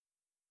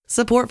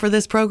Support for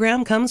this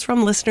program comes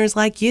from listeners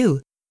like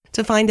you.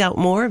 To find out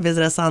more,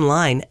 visit us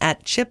online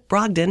at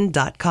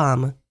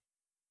chipbrogden.com.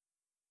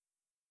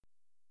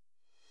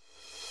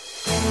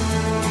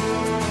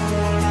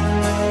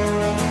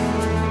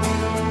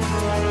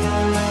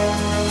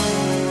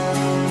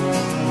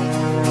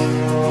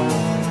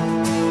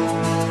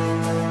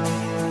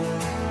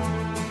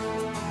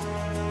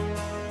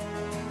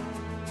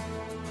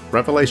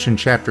 Revelation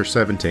chapter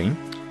 17,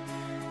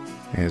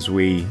 as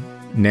we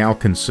now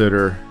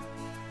consider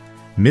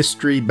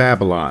Mystery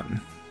Babylon.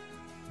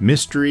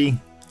 Mystery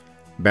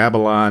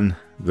Babylon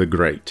the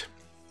Great.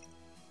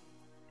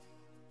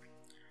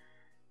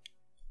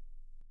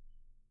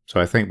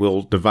 So I think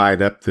we'll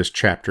divide up this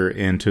chapter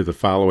into the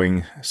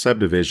following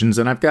subdivisions,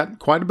 and I've got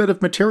quite a bit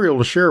of material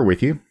to share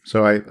with you,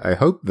 so I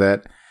hope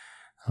that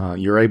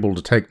you're able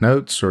to take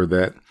notes, or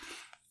that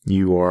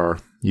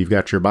you've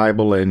got your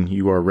Bible and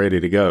you are ready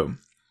to go.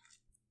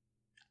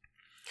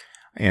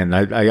 And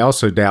I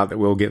also doubt that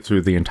we'll get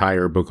through the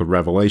entire book of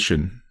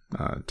Revelation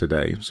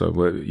today.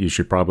 So you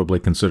should probably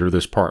consider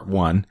this part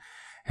 1,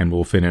 and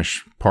we'll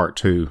finish part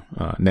 2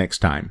 next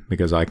time,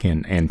 because I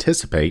can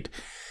anticipate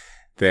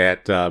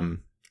that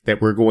that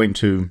we're going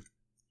to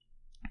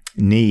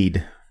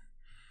need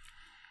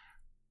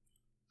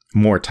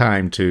more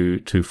time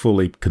to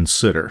fully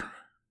consider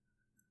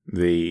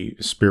the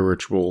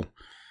spiritual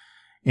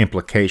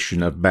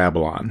implication of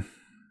Babylon.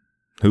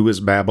 Who is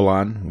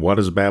Babylon? What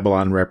does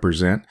Babylon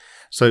represent?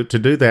 So to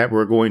do that,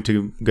 we're going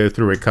to go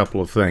through a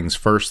couple of things.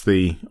 First,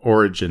 the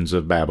origins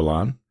of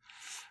Babylon,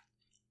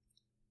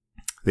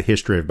 the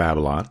history of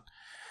Babylon.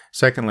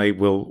 Secondly,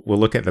 we'll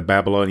look at the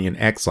Babylonian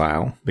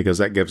exile, because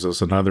that gives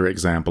us another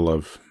example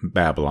of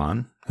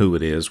Babylon, who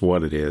it is,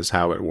 what it is,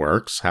 how it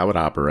works, how it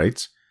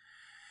operates.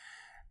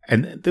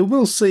 And then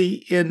we'll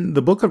see in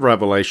the book of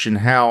Revelation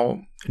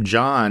how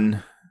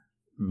John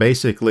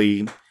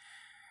basically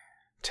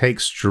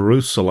takes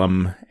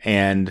Jerusalem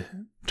and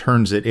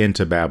turns it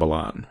into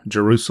Babylon.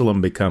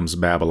 Jerusalem becomes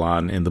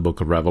Babylon in the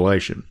book of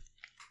Revelation.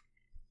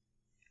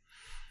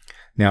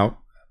 Now,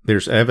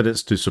 there's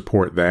evidence to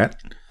support that,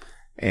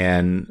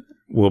 and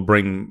we'll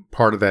bring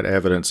part of that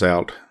evidence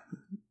out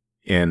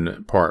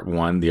in part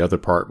 1. The other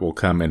part will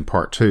come in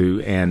part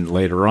 2 and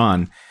later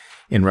on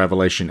in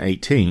Revelation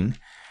 18.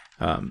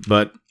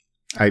 But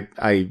I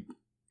am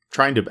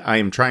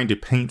trying to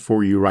paint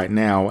for you right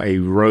now a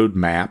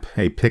roadmap,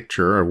 a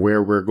picture of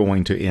where we're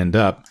going to end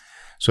up,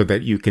 so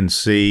that you can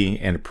see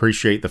and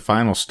appreciate the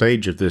final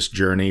stage of this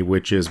journey,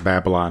 which is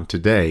Babylon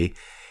today,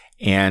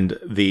 and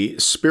the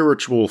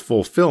spiritual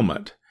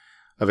fulfillment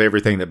of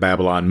everything that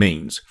Babylon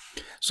means.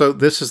 So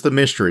this is the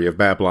mystery of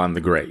Babylon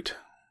the Great.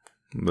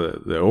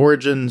 The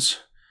origins,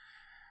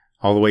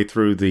 all the way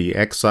through the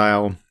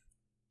exile.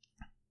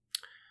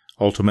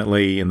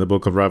 Ultimately, in the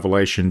book of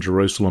Revelation,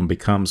 Jerusalem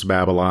becomes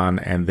Babylon,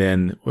 and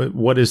then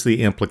what is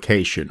the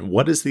implication?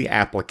 What is the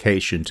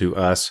application to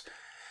us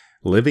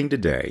living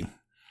today?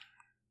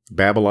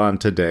 Babylon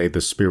today,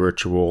 the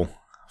spiritual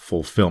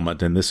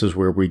fulfillment. And this is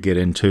where we get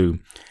into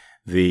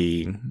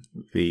the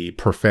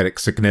prophetic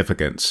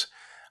significance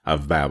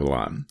of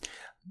Babylon,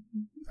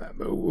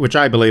 which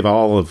I believe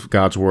all of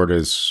God's word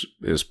is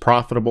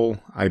profitable.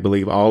 I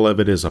believe all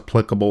of it is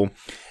applicable.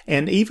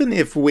 And even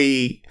if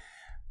we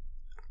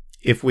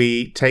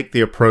take the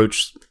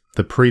approach,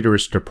 the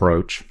preterist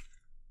approach,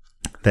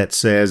 that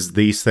says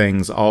these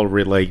things all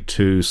relate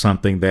to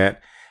something that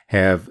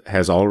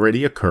has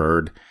already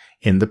occurred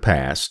in the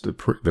past, the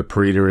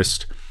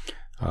preterist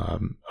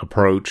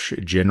approach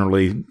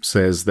generally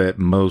says that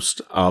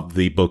most of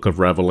the book of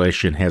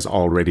Revelation has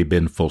already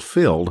been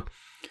fulfilled,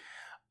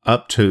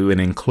 up to and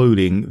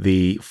including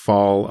the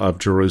fall of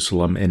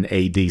Jerusalem in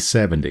AD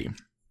 70.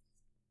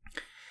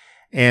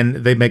 And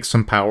they make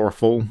some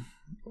powerful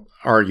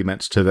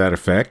arguments to that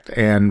effect,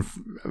 and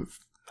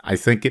I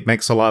think it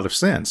makes a lot of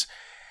sense.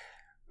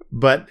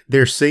 But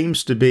there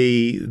seems to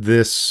be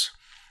this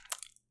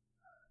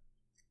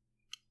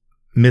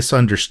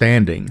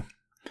misunderstanding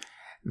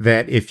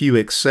that if you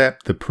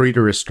accept the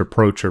preterist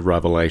approach of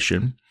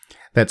Revelation,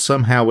 that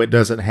somehow it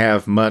doesn't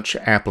have much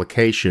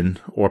application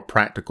or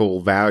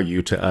practical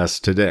value to us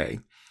today.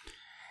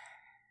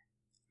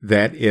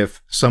 That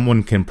if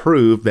someone can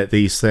prove that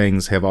these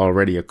things have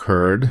already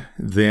occurred,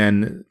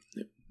 then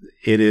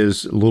it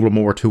is little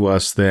more to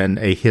us than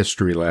a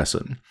history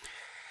lesson.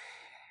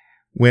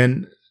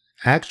 When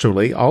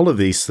actually all of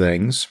these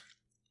things,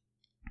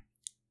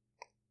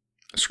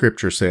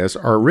 Scripture says,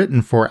 are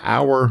written for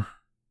our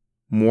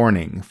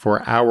warning,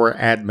 for our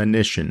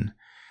admonition,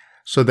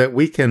 so that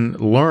we can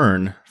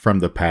learn from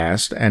the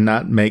past and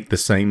not make the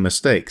same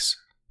mistakes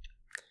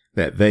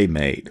that they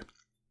made.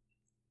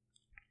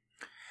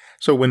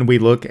 So when we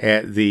look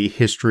at the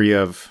history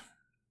of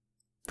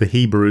the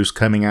Hebrews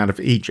coming out of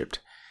Egypt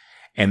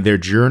and their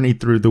journey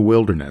through the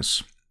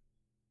wilderness,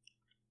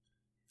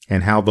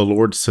 and how the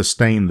Lord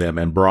sustained them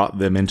and brought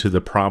them into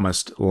the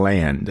promised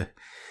land,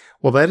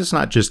 well, that is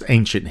not just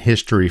ancient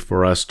history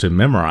for us to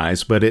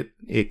memorize, but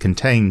it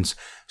contains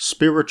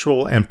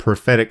spiritual and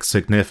prophetic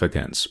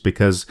significance,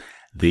 because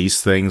these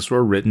things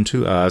were written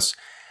to us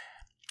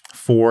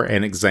for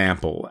an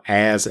example,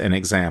 as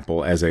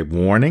a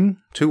warning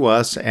to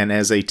us and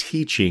as a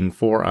teaching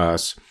for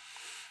us.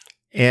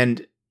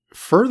 And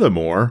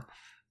furthermore,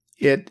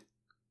 it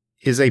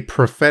is a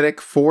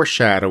prophetic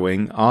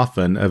foreshadowing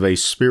often of a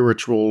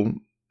spiritual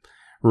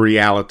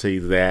reality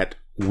that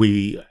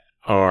we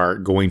are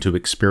going to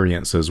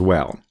experience as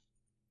well.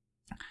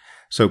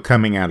 So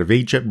coming out of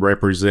Egypt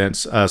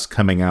represents us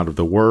coming out of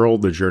the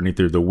world. The journey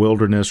through the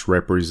wilderness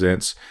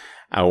represents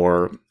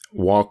our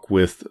walk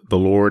with the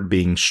Lord,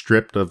 being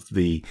stripped of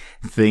the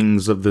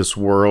things of this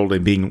world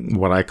and being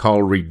what I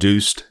call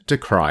reduced to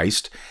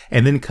Christ,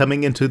 and then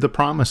coming into the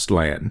promised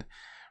land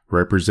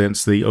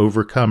represents the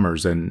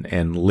overcomers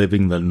and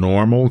living the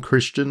normal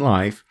Christian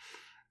life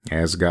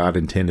as God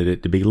intended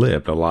it to be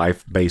lived, a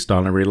life based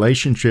on a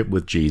relationship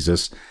with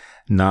Jesus,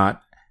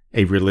 not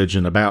a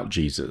religion about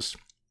Jesus.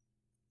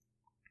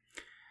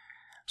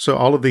 So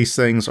all of these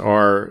things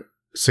are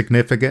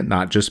significant,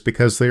 not just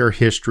because they are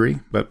history,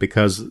 but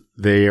because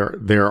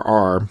there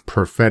are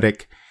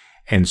prophetic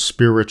and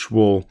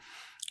spiritual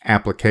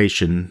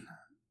applications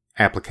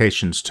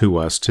to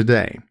us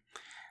today.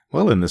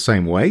 Well, in the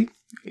same way,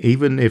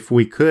 even if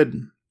we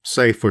could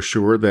say for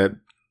sure that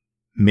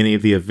many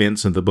of the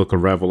events in the book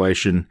of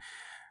Revelation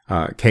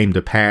came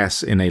to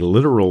pass in a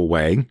literal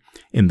way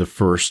in the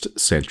first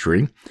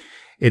century,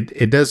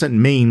 it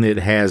doesn't mean it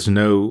has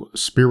no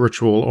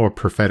spiritual or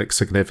prophetic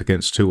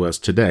significance to us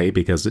today,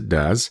 because it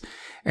does.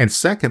 And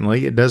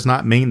secondly, it does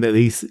not mean that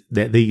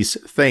these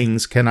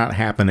things cannot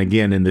happen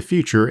again in the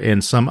future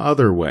in some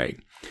other way.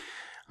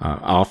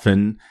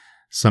 Often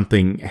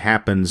something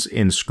happens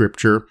in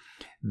Scripture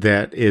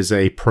that is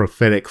a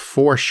prophetic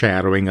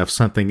foreshadowing of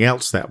something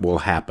else that will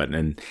happen.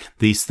 And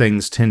these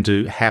things tend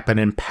to happen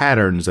in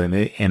patterns, and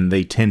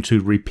they tend to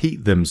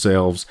repeat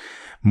themselves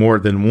more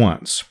than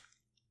once.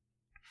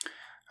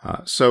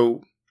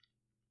 So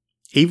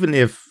even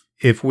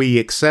if we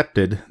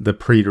accepted the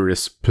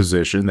preterist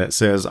position that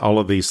says all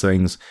of these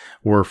things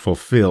were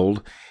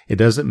fulfilled, it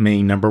doesn't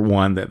mean, number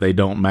one, that they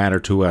don't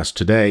matter to us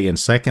today, and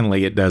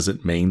secondly, it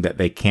doesn't mean that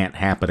they can't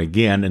happen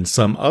again in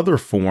some other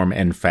form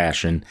and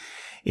fashion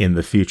in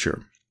the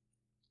future.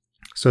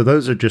 So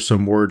those are just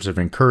some words of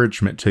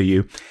encouragement to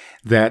you,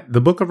 that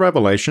the book of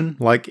Revelation,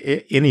 like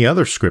any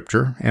other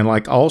scripture, and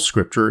like all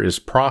scripture, is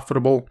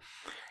profitable.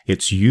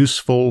 It's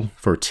useful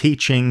for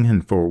teaching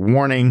and for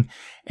warning,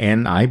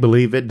 and I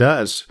believe it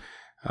does.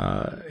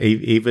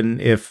 Even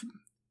if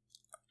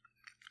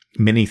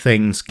many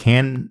things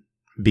can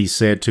be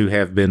said to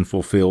have been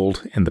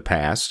fulfilled in the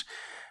past,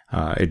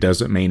 it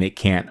doesn't mean it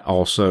can't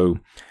also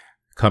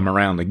come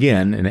around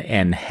again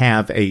and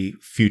have a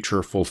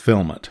future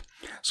fulfillment.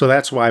 So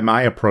that's why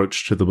my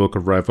approach to the book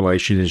of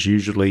Revelation is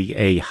usually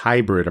a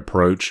hybrid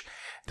approach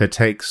that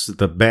takes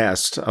the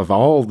best of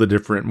all the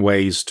different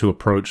ways to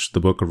approach the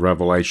book of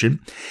Revelation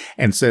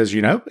and says,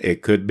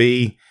 it could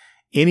be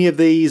any of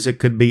these, it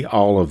could be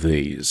all of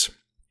these.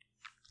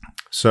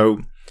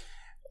 So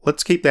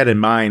let's keep that in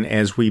mind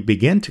as we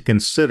begin to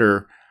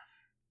consider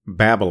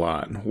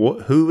Babylon.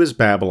 Who is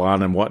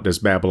Babylon and what does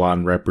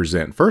Babylon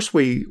represent? First,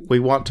 we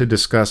want to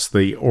discuss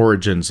the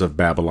origins of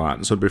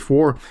Babylon. So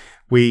before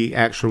we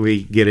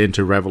actually get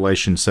into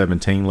Revelation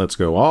 17, let's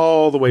go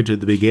all the way to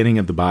the beginning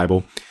of the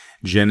Bible,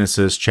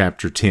 Genesis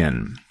chapter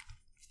 10.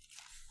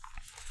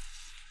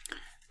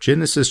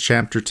 Genesis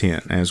chapter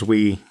 10, as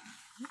we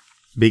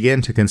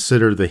begin to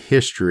consider the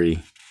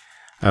history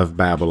of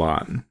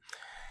Babylon.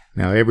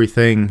 Now,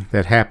 everything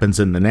that happens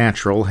in the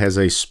natural has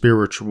a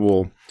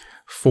spiritual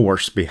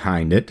force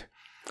behind it.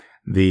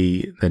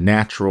 The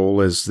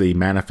natural is the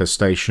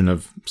manifestation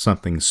of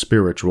something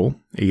spiritual,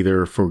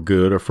 either for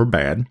good or for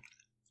bad.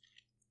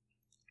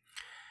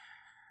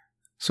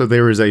 So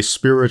there is a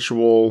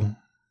spiritual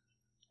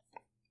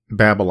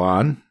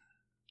Babylon,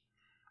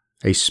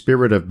 a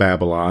spirit of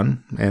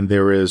Babylon, and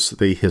there is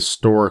the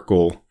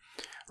historical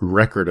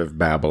record of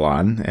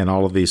Babylon, and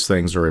all of these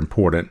things are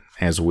important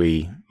as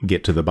we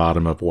get to the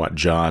bottom of what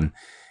John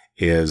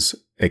is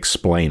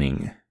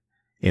explaining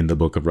in the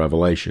book of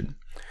Revelation.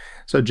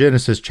 So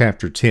Genesis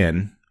chapter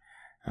 10,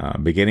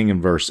 beginning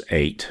in verse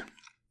 8.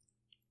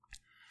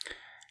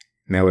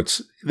 Now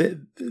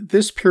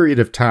this period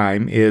of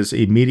time is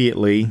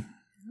immediately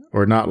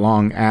or not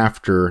long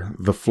after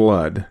the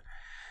flood.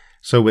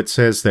 So it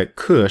says that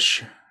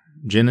Cush,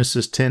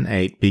 Genesis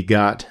 10:8,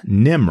 begot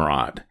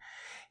Nimrod.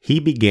 He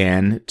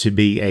began to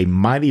be a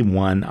mighty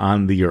one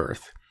on the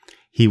earth.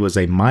 He was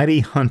a mighty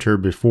hunter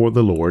before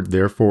the Lord.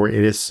 Therefore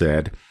it is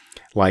said,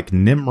 like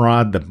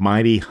Nimrod the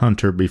mighty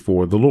hunter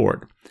before the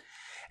Lord.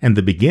 And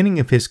the beginning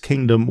of his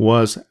kingdom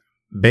was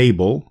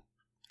Babel,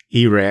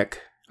 Erech,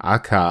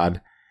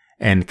 Akkad,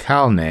 and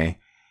Calneh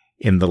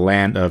in the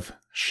land of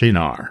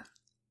Shinar.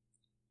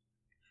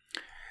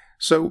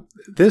 So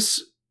this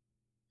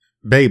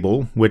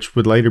Babel, which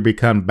would later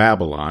become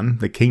Babylon,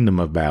 the kingdom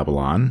of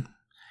Babylon,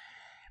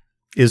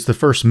 is the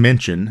first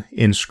mention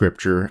in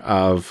Scripture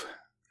of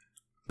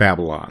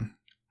Babylon.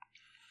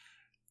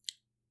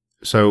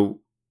 So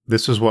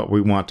this is what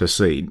we want to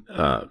see.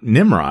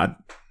 Nimrod,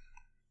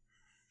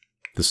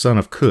 the son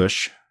of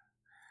Cush,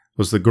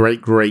 was the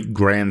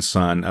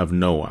great-great-grandson of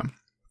Noah.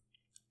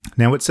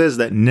 Now it says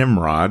that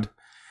Nimrod,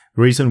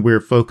 the reason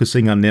we're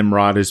focusing on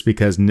Nimrod is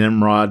because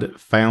Nimrod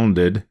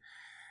founded,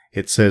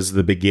 it says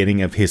the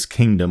beginning of his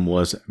kingdom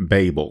was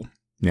Babel.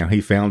 Now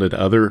he founded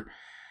other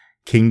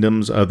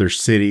kingdoms, other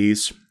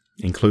cities,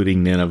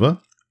 including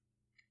Nineveh.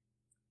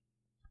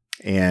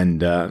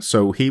 And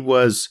so he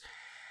was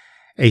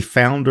a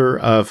founder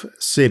of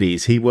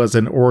cities. He was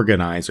an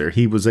organizer.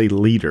 He was a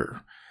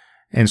leader.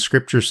 And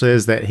Scripture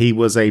says that he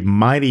was a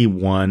mighty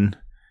one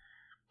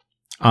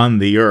on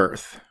the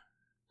earth,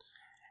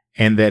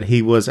 and that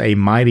he was a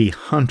mighty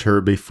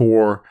hunter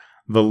before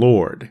the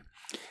Lord.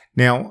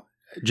 Now,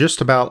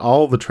 just about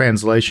all the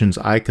translations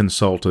I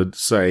consulted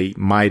say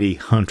mighty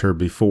hunter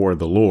before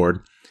the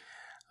Lord.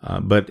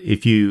 But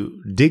if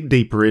you dig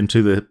deeper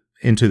into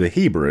the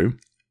Hebrew,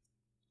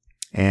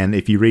 and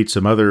if you read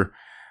some other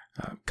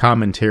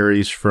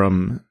commentaries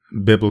from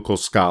biblical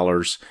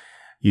scholars,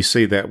 you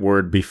see that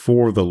word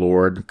before the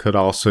Lord could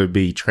also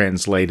be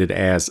translated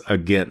as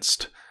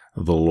against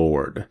the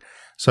Lord.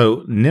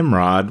 So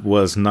Nimrod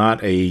was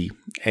not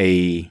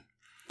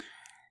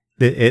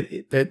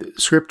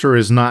Scripture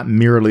is not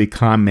merely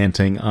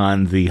commenting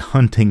on the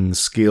hunting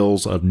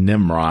skills of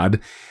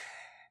Nimrod.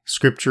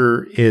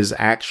 Scripture is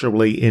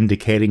actually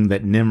indicating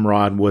that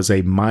Nimrod was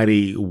a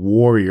mighty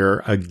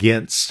warrior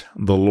against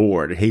the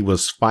Lord. He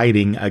was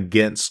fighting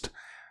against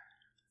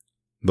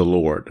the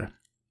Lord.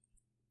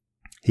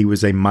 He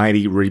was a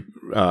mighty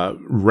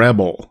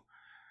rebel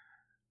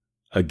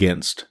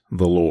against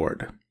the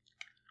Lord.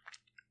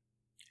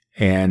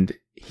 And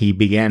he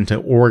began to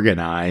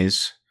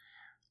organize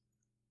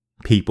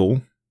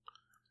people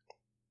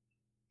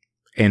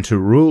and to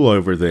rule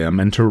over them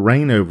and to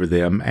reign over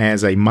them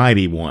as a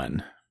mighty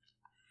one.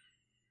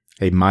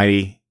 A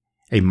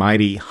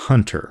mighty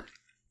hunter.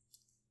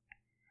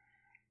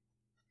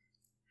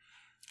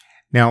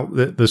 Now,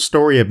 the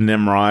story of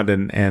Nimrod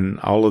and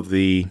all of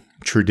the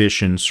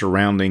traditions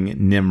surrounding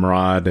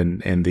Nimrod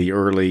and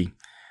the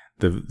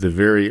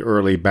very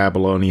early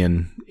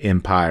Babylonian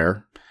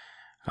Empire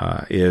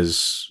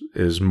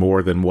is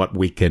more than what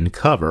we can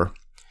cover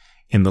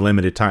in the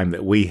limited time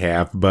that we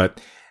have. But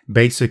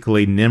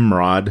basically,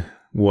 Nimrod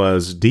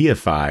was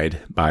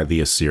deified by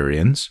the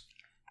Assyrians.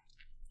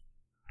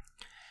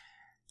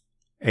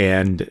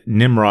 And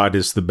Nimrod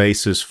is the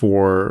basis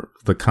for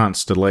the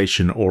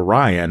constellation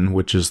Orion,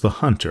 which is the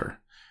hunter.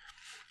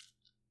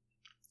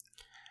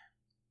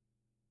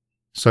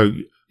 So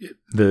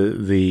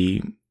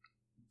the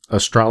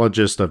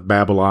astrologist of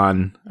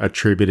Babylon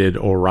attributed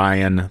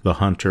Orion the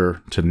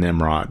hunter to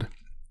Nimrod.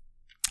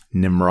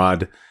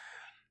 Nimrod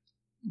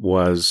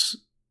was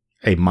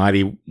a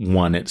mighty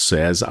one, it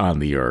says, on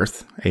the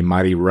earth, a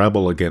mighty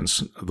rebel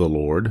against the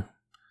Lord,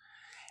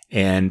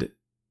 and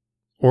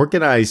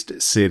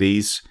organized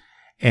cities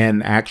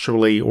and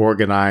actually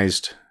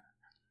organized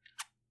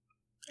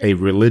a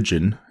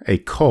religion, a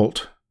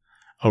cult,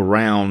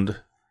 around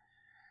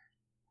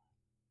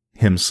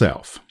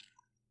himself.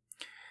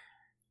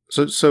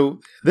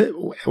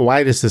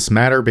 Why does this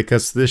matter?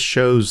 Because this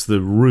shows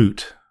the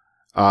root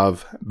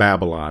of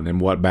Babylon and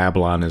what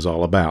Babylon is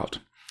all about.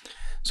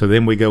 So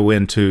then we go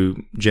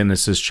into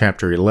Genesis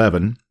chapter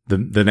 11,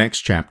 the next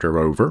chapter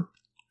over,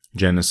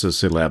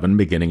 Genesis 11,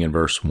 beginning in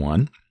verse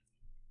 1.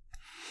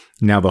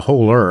 Now the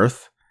whole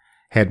earth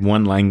had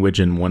one language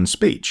and one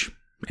speech,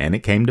 and it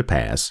came to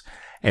pass,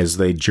 as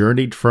they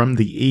journeyed from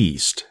the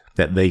east,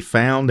 that they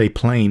found a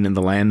plain in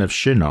the land of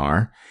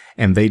Shinar,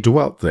 and they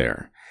dwelt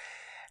there.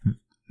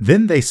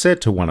 Then they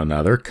said to one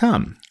another,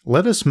 Come,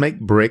 let us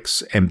make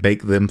bricks and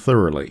bake them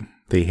thoroughly.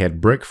 They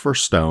had brick for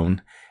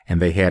stone,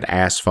 and they had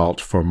asphalt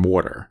for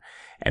mortar.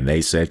 And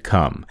they said,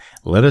 Come,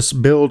 let us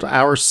build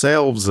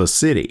ourselves a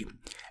city,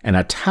 and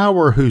a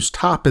tower whose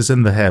top is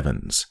in the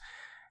heavens.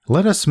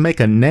 Let us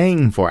make a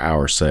name for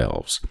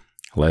ourselves,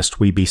 lest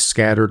we be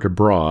scattered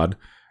abroad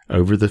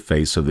over the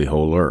face of the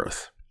whole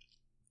earth.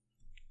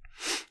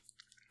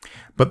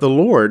 But the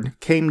Lord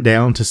came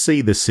down to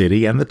see the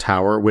city and the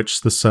tower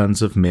which the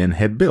sons of men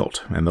had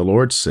built. And the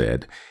Lord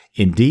said,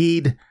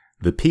 Indeed,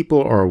 the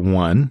people are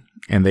one,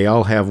 and they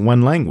all have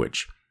one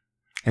language.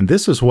 And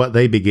this is what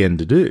they begin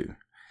to do.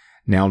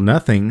 Now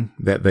nothing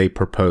that they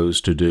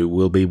propose to do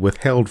will be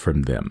withheld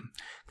from them.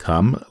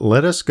 Come,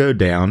 let us go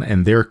down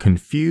and there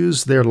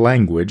confuse their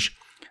language,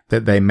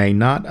 that they may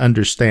not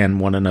understand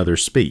one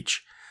another's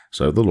speech.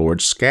 So the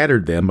Lord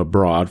scattered them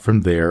abroad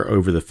from there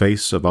over the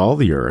face of all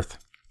the earth.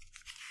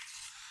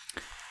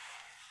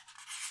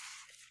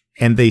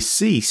 And they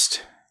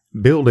ceased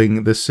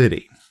building the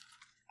city.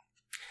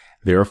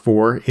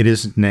 Therefore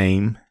its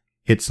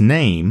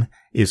name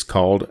is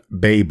called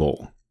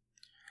Babel,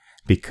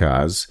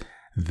 because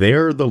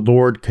there the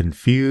Lord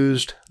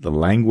confused the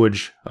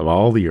language of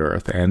all the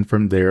earth, and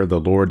from there the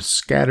Lord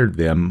scattered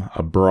them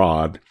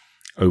abroad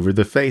over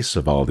the face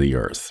of all the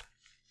earth.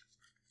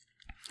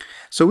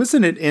 So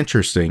isn't it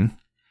interesting?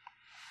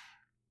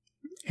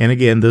 And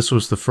again, this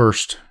was the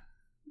first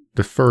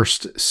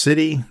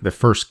city, the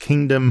first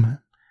kingdom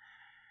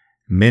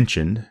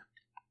mentioned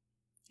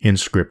in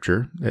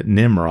Scripture, that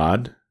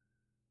Nimrod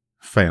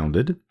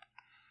founded.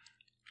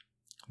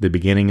 The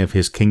beginning of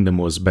his kingdom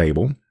was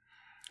Babel.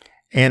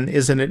 And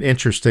isn't it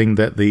interesting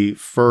that the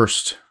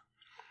first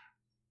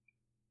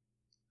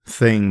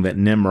thing that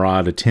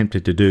Nimrod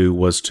attempted to do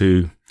was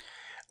to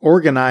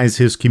organize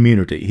his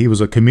community? He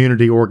was a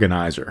community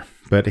organizer,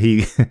 but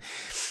he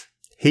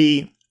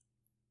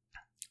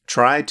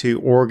tried to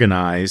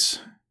organize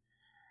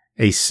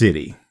a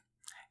city.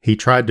 He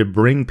tried to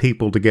bring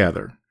people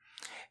together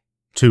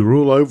to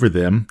rule over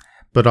them,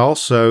 but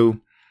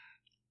also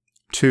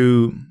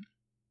to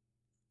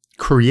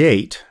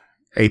create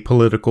a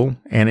political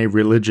and a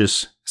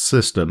religious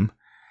system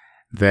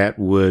that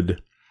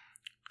would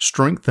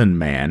strengthen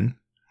man.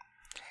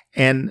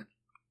 And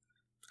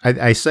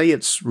I say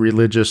it's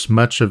religious.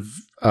 Much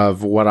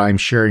of what I'm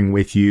sharing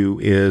with you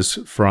is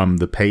from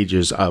the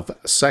pages of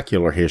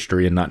secular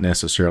history and not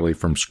necessarily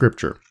from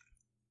Scripture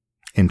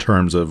in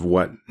terms of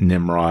what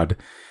Nimrod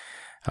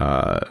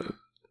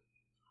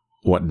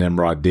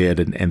did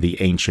and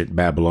the ancient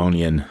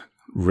Babylonian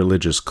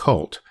religious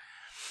cult.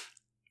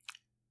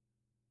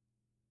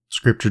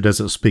 Scripture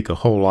doesn't speak a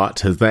whole lot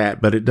to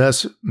that, but it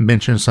does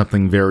mention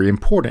something very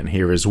important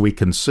here as we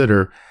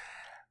consider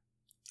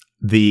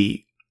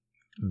the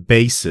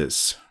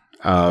basis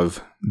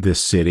of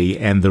this city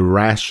and the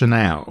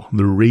rationale,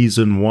 the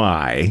reason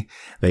why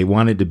they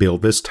wanted to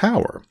build this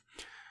tower.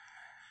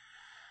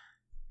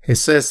 It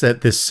says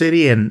that this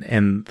city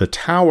and the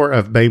Tower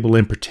of Babel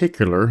in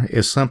particular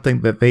is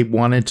something that they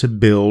wanted to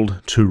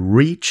build to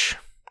reach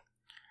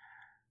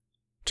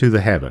to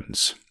the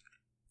heavens.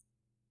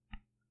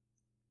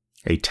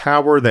 A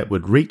tower that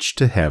would reach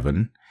to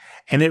heaven,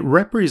 and it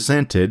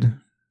represented,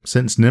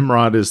 since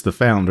Nimrod is the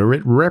founder,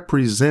 it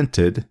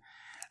represented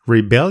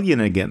rebellion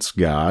against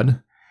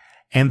God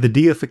and the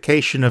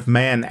deification of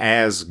man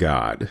as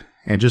God.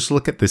 And just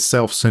look at the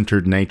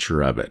self-centered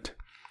nature of it.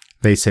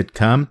 They said,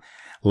 "Come,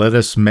 let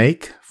us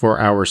make for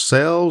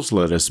ourselves,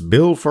 let us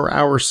build for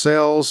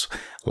ourselves,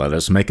 let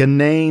us make a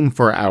name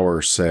for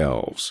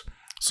ourselves."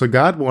 So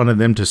God wanted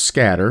them to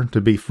scatter, to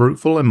be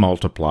fruitful and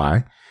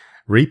multiply,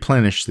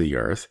 replenish the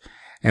earth.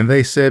 And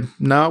they said,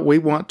 "No, we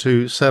want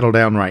to settle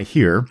down right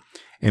here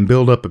and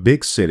build up a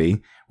big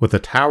city with a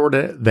tower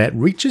that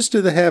reaches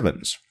to the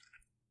heavens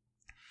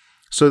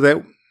so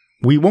that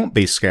we won't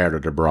be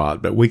scattered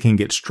abroad, but we can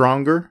get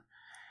stronger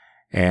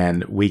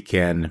and we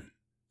can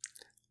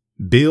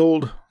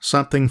build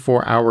something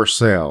for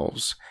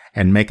ourselves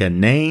and make a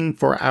name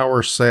for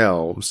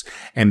ourselves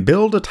and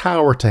build a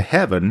tower to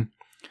heaven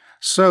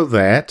so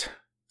that,"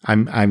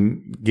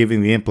 I'm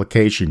giving the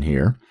implication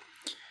here,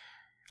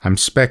 I'm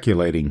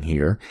speculating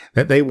here,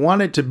 that they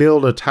wanted to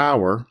build a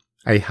tower,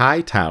 a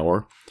high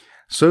tower,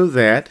 so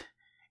that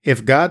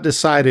if God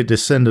decided to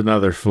send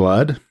another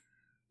flood,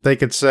 they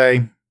could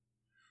say,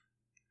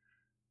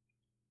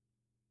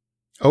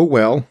 "Oh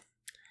well,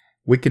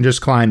 we can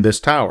just climb this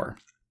tower.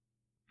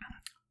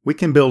 We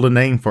can build a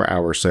name for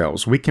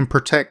ourselves. We can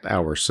protect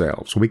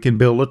ourselves. We can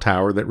build a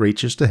tower that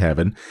reaches to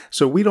heaven,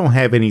 so we don't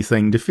have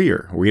anything to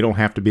fear. We don't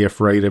have to be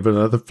afraid of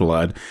another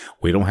flood.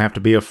 We don't have to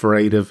be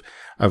afraid of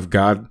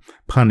God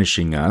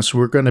punishing us.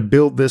 We're going to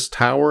build this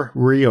tower.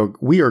 We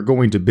are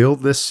going to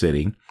build this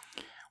city.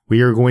 We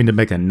are going to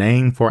make a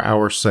name for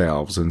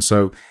ourselves." And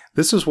so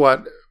this is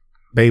what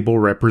Babel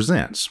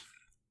represents.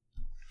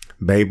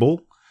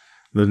 Babel,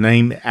 the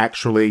name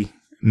actually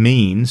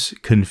means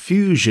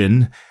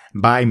confusion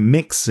by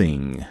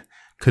mixing.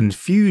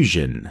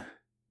 Confusion.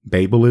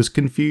 Babel is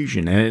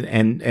confusion.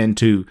 And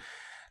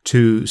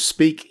to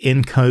speak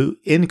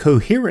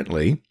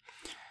incoherently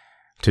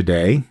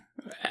today,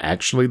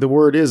 actually the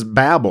word is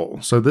Babel.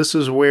 So this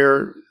is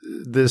where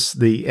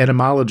the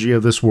etymology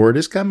of this word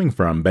is coming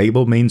from.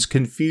 Babel means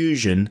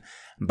confusion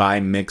by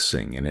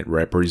mixing, and it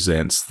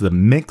represents the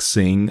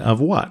mixing of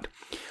what?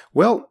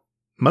 Well,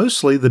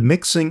 mostly the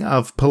mixing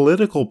of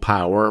political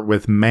power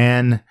with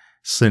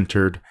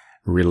man-centered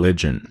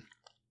religion.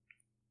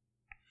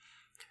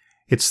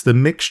 It's the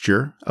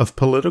mixture of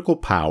political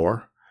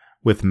power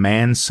with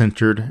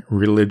man-centered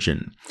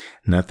religion.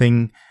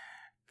 Nothing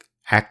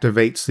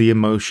activates the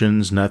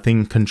emotions,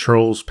 nothing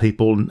controls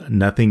people,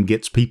 nothing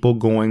gets people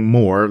going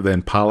more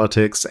than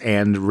politics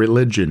and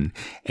religion.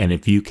 And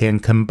if you can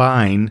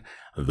combine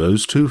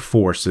those two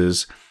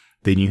forces,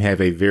 then you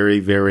have a very,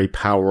 very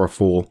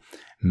powerful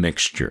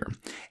mixture.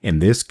 In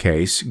this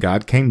case,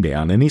 God came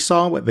down and he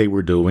saw what they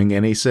were doing,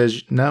 and he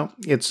says, "No,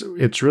 it's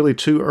really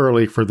too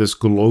early for this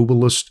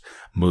globalist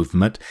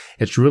movement.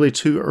 It's really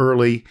too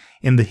early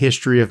in the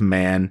history of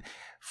man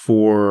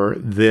for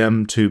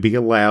them to be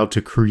allowed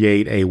to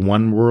create a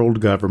one-world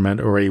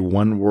government or a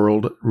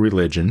one-world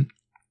religion.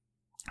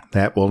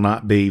 That will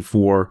not be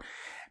for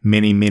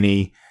many,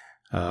 many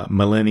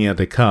millennia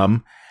to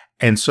come.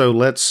 And so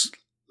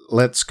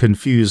let's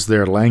confuse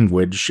their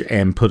language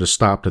and put a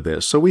stop to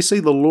this." So we see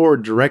the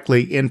Lord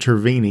directly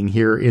intervening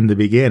here in the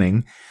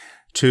beginning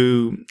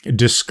to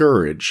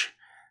discourage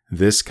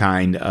this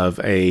kind of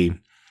a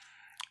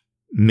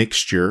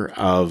mixture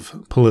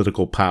of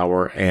political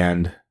power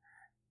and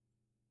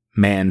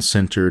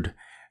man-centered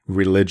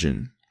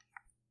religion.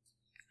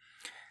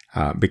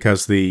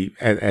 Because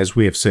as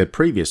we have said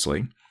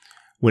previously,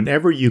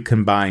 whenever you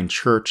combine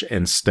church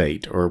and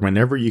state, or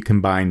whenever you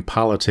combine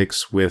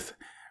politics with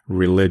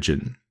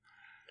religion,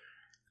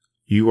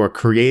 you are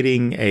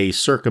creating a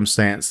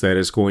circumstance that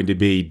is going to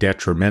be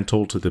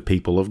detrimental to the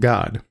people of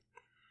God.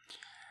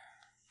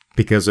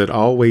 Because it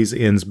always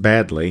ends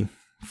badly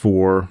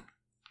for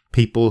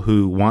people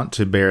who want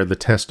to bear the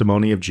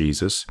testimony of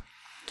Jesus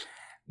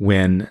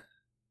when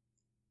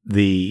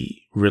the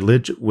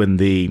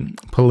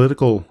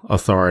political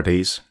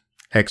authorities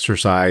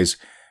exercise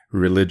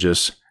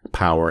religious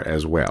power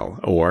as well,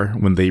 or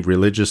when the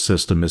religious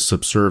system is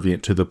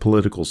subservient to the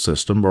political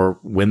system, or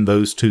when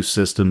those two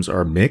systems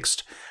are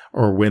mixed,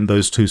 or when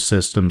those two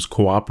systems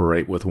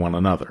cooperate with one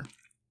another.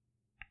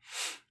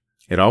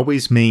 It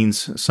always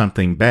means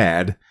something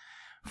bad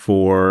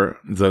for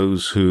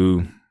those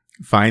who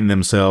find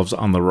themselves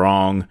on the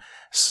wrong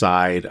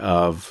side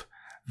of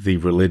the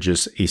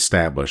religious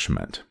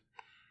establishment.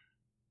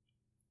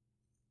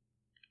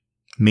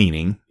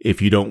 Meaning,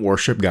 if you don't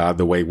worship God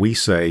the way we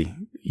say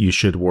you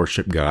should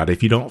worship God,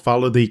 if you don't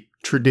follow the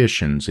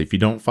traditions, if you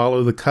don't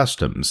follow the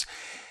customs,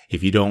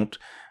 if you don't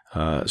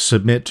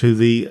submit to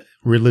the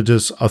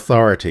religious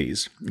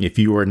authorities, if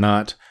you are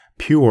not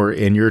pure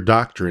in your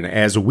doctrine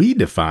as we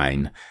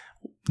define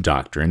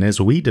doctrine,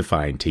 as we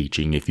define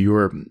teaching, if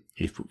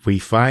we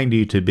find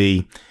you to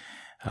be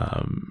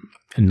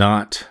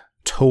not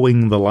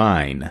towing the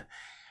line,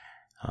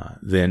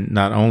 then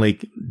not only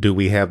do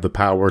we have the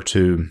power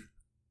to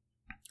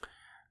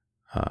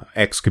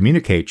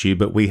excommunicate you,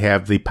 but we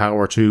have the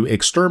power to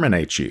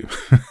exterminate you.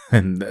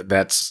 And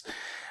that's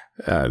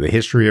the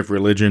history of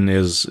religion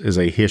is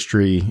a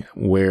history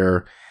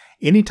where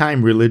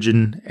anytime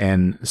religion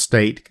and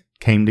state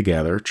came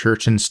together,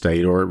 church and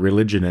state, or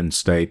religion and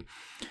state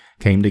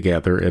came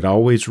together, it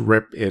always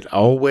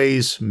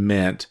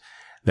meant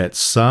that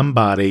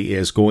somebody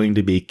is going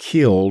to be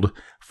killed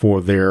for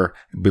their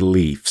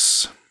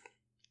beliefs.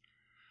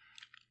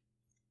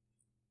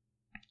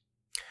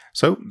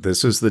 So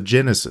this is the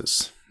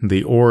genesis,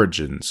 the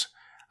origins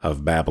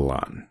of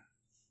Babylon.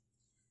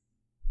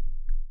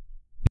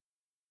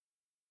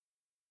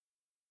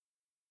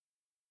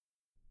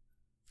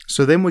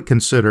 So then we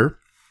consider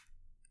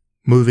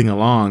moving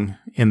along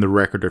in the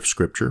record of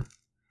Scripture.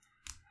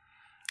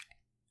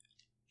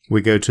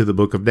 We go to the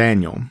book of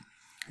Daniel,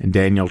 in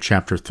Daniel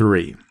chapter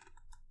 3.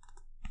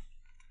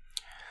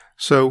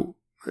 So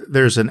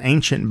there's an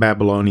ancient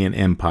Babylonian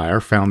empire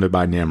founded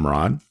by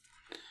Nimrod.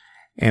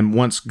 And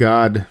once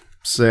God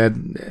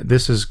said,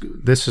 this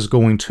is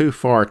going too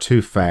far,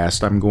 too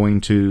fast, we're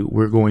going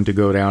to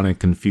go down and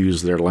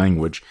confuse their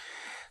language.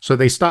 So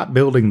they stopped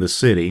building the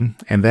city,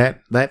 and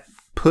that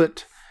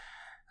put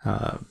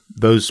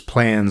those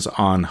plans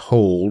on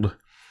hold,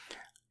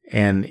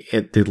 and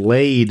it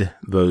delayed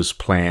those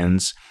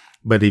plans.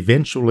 But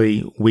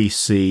eventually we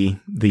see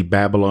the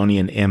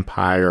Babylonian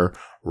Empire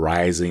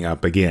rising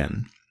up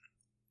again.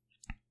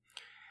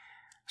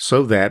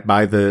 So that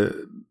by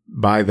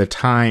the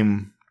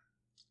time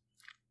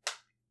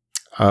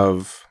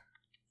of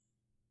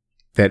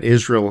that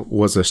Israel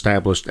was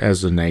established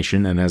as a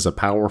nation and as a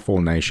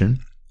powerful nation,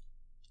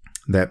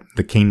 that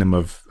the kingdom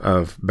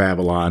of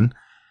Babylon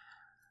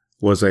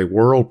was a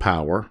world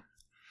power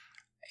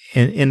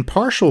in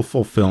partial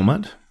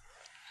fulfillment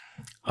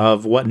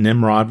of what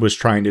Nimrod was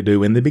trying to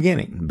do in the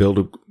beginning: build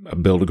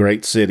a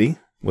great city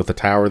with a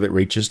tower that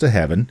reaches to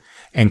heaven,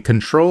 and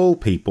control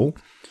people,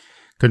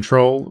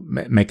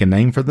 make a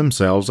name for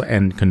themselves,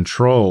 and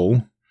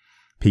control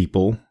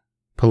people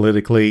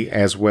politically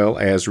as well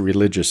as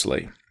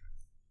religiously.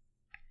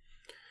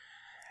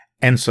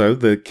 And so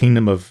the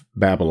kingdom of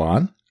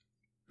Babylon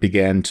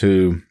began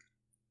to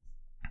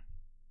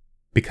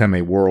become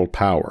a world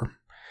power.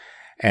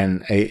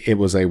 And it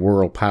was a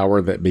world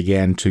power that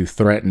began to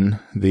threaten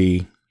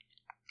the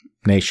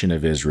nation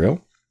of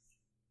Israel.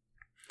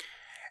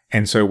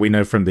 And so we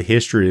know from the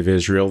history of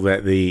Israel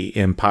that the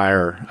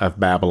empire of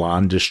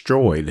Babylon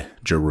destroyed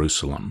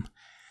Jerusalem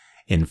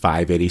in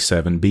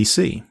 587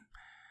 BC.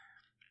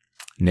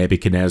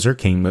 Nebuchadnezzar,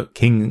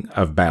 king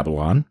of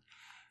Babylon,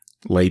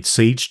 laid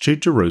siege to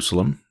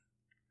Jerusalem,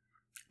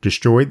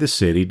 destroyed the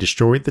city,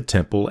 destroyed the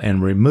temple,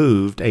 and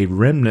removed a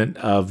remnant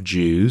of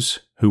Jews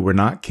who were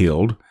not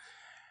killed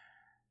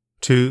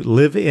to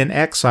live in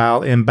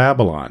exile in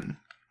Babylon.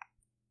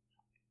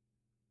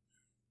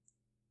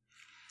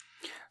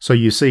 So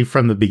you see,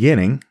 from the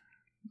beginning,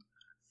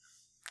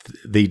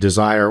 the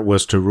desire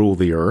was to rule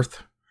the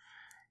earth,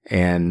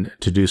 and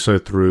to do so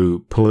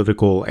through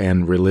political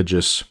and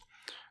religious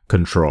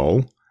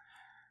control.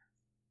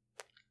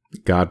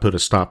 God put a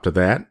stop to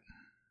that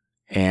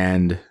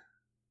and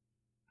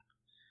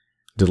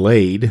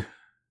delayed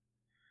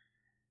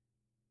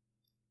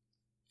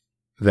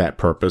that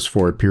purpose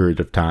for a period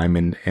of time,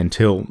 and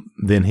until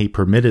then he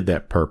permitted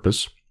that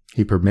purpose.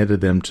 He permitted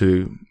them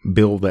to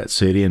build that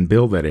city and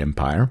build that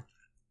empire.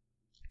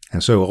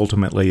 And so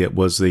ultimately it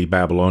was the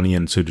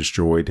Babylonians who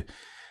destroyed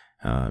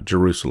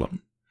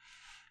Jerusalem.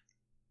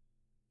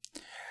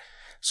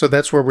 So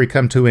that's where we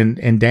come to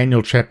in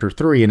Daniel chapter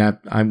 3, and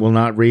I will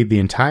not read the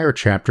entire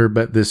chapter,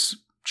 but this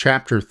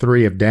chapter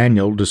 3 of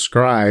Daniel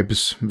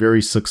describes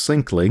very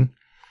succinctly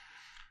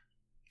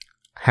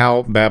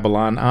how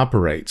Babylon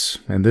operates.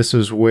 And this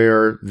is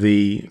where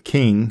the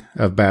king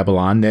of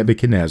Babylon,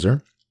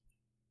 Nebuchadnezzar,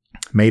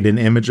 made an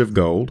image of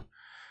gold.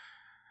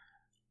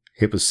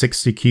 It was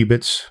 60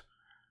 cubits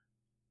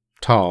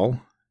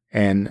tall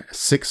and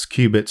 6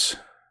 cubits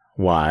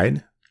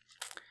wide.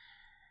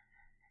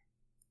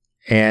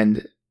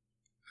 And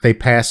they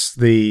passed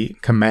the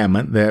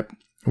commandment that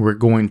we're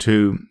going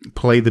to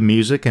play the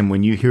music, and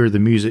when you hear the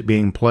music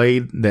being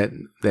played,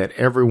 that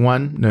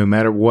everyone, no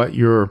matter what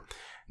your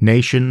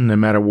nation, no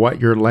matter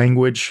what your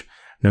language,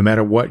 no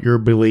matter what your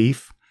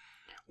belief,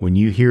 when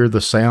you hear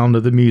the sound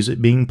of the music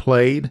being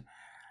played,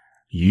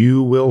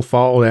 you will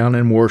fall down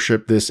and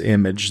worship this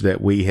image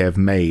that we have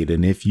made.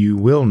 And if you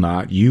will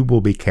not, you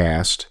will be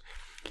cast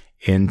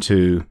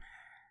into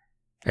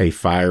a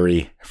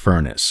fiery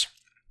furnace.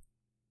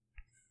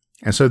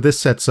 And so this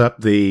sets up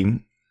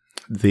the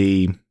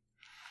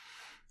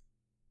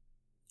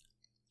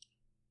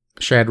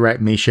Shadrach,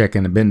 Meshach,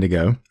 and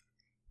Abednego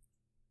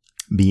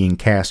being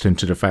cast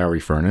into the fiery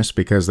furnace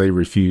because they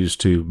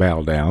refused to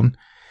bow down.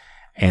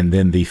 And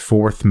then the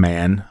fourth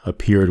man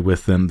appeared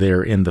with them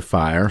there in the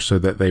fire so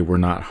that they were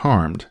not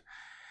harmed.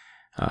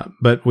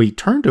 But we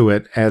turn to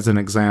it as an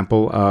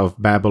example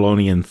of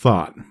Babylonian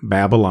thought.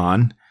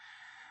 Babylon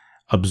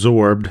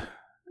absorbed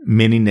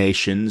many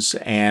nations,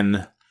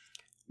 and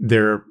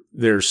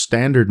their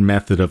standard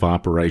method of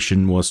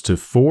operation was to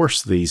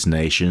force these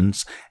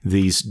nations,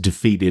 these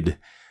defeated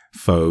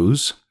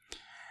foes,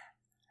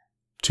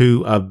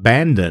 to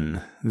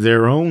abandon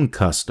their own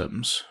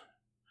customs,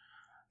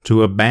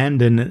 to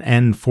abandon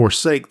and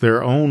forsake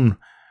their own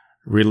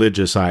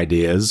religious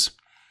ideas,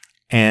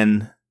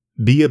 and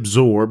be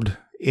absorbed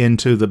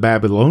into the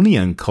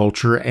Babylonian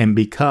culture and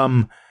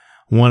become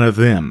one of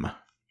them.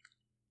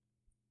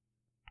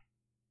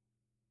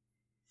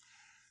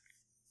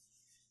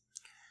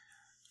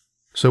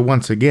 So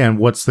once again,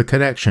 what's the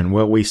connection?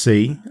 Well, we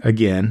see,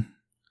 again,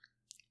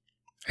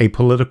 a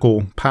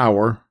political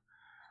power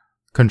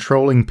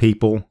controlling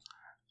people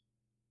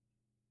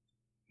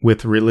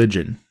with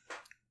religion.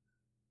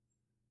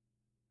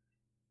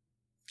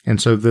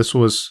 And so this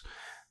was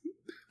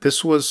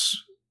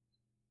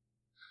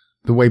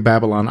the way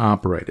Babylon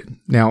operated.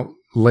 Now,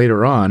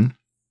 later on,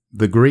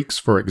 the Greeks,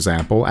 for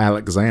example,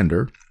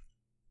 Alexander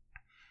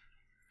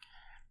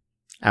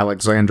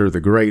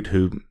the Great,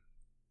 who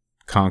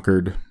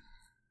conquered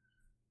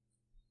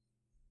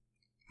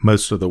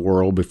most of the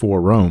world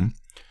before Rome,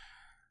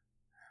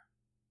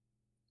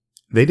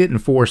 they didn't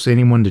force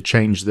anyone to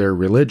change their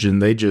religion.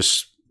 They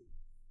just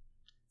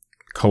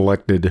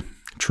collected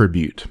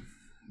tribute.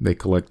 They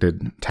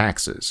collected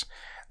taxes.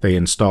 They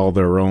installed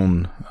their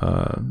own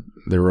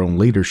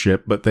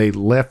leadership, but they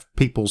left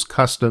people's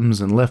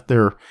customs and left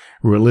their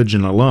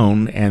religion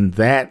alone. And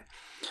that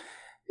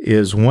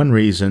is one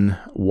reason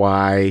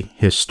why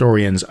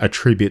historians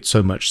attribute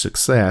so much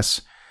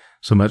success,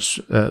 so much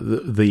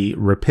the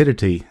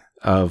rapidity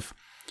of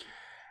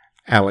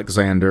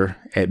Alexander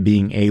at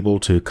being able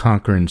to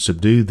conquer and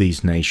subdue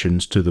these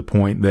nations, to the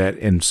point that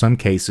in some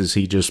cases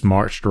he just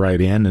marched right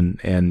in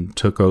and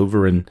took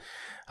over, and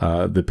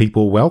the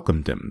people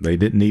welcomed him. They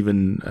didn't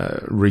even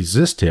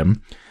resist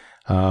him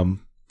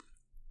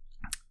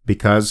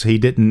because he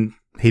didn't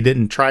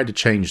try to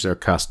change their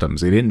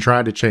customs. He didn't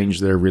try to change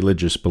their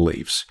religious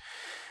beliefs.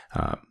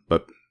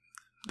 But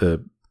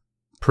the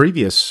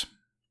previous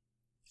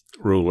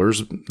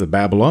rulers, the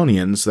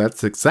Babylonians,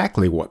 that's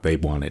exactly what they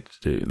wanted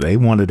to do. They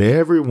wanted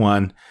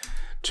everyone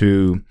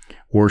to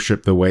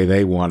worship the way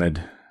they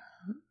wanted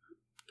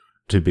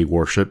to be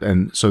worshipped.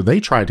 And so they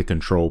tried to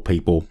control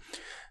people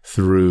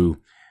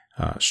through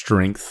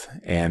strength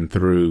and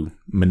through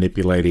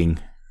manipulating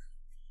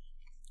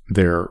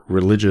their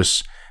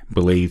religious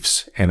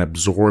beliefs and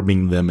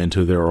absorbing them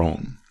into their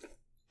own.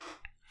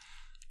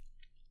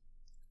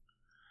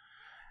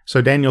 So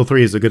Daniel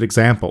 3 is a good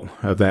example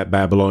of that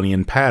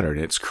Babylonian pattern.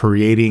 It's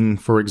creating,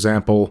 for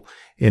example,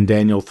 in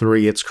Daniel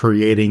 3, it's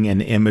creating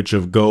an image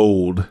of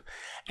gold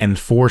and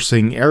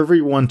forcing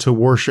everyone to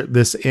worship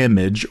this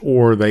image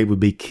or they would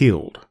be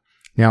killed.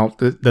 Now,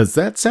 does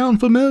that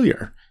sound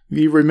familiar?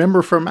 You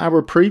remember from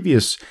our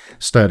previous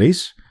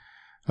studies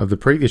of the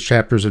previous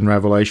chapters in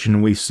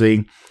Revelation, we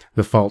see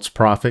the false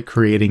prophet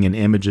creating an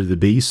image of the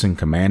beast and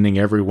commanding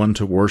everyone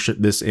to worship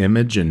this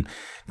image and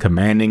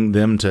commanding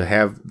them to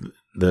have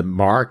the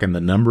mark and the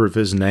number of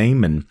his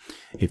name, and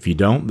if you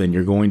don't, then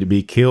you're going to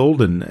be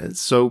killed. And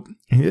so,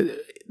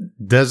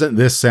 doesn't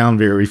this sound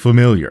very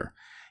familiar?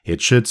 It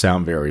should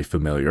sound very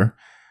familiar,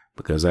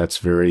 because that's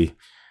very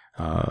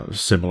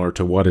similar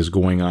to what is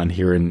going on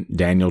here in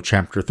Daniel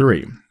chapter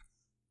 3.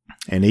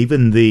 And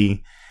even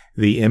the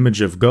image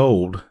of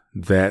gold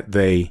that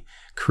they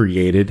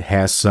created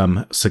has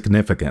some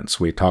significance.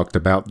 We talked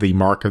about the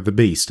mark of the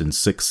beast in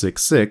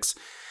 666,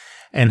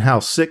 and how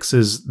 6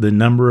 is the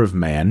number of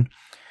man,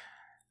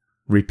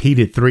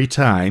 repeated 3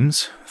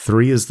 times.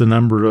 3 is the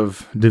number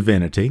of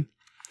divinity.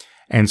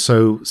 And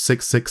so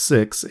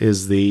 666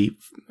 is the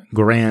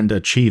grand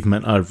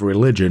achievement of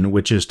religion,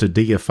 which is to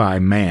deify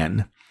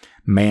man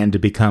to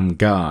become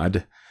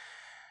God.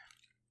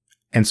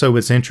 And so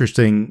it's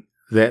interesting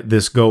that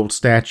this gold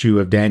statue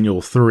of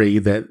Daniel 3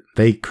 that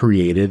they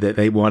created, that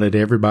they wanted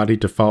everybody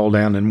to fall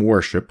down and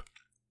worship,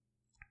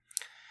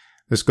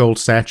 this gold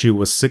statue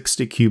was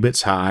 60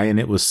 cubits high and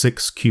it was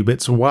 6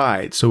 cubits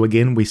wide. So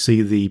again, we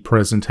see the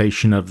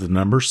presentation of the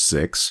number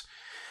 6.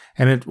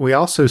 And we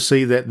also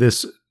see that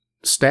this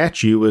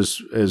statue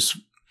is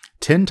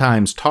 10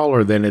 times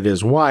taller than it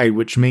is wide,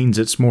 which means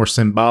it's more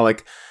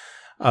symbolic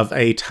of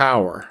a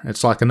tower.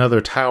 It's like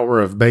another Tower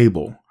of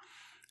Babel,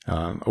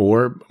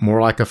 or more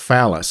like a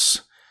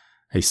phallus,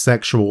 a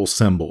sexual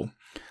symbol.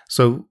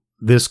 So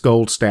this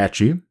gold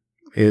statue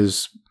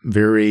is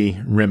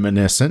very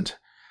reminiscent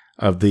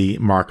of the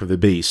mark of the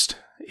beast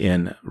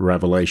in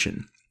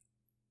Revelation.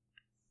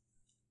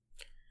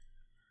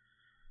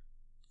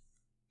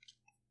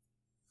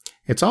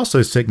 It's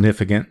also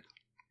significant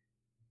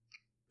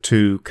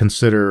to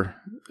consider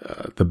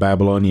the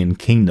Babylonian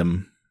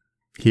kingdom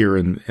here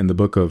in the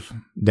book of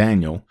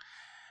Daniel,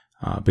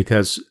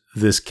 because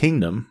this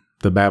kingdom,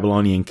 the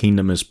Babylonian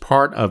kingdom, is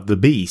part of the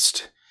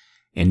beast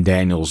in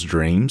Daniel's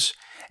dreams,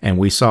 and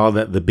we saw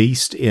that the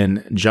beast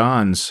in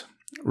John's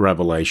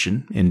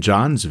revelation, in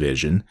John's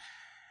vision,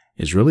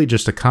 is really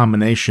just a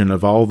combination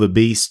of all the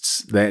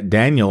beasts that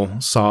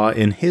Daniel saw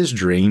in his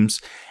dreams,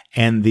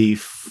 and the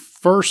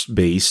first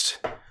beast,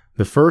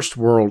 the first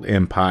world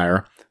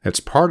empire that's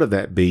part of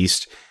that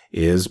beast,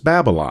 is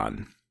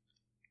Babylon.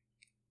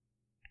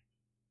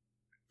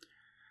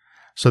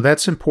 So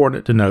that's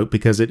important to note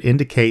because it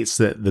indicates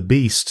that the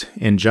beast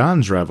in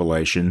John's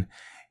revelation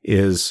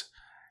is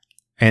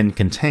and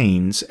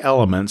contains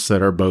elements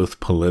that are both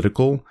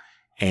political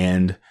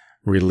and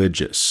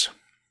religious.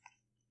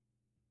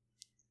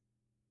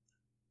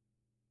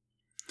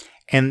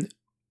 And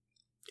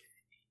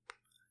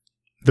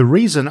the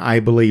reason I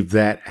believe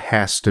that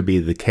has to be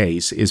the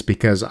case is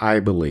because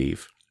I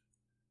believe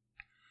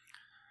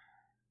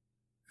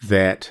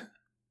that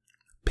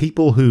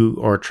people who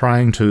are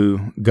trying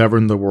to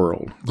govern the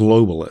world,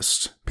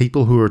 globalists,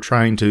 people who are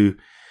trying to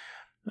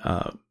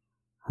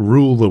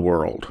rule the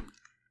world,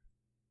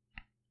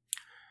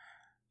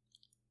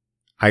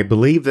 I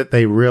believe that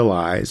they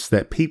realize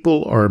that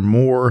people are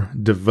more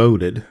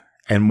devoted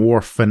and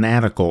more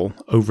fanatical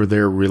over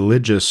their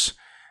religious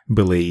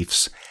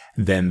beliefs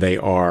than they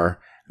are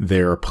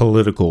their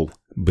political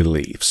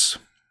beliefs.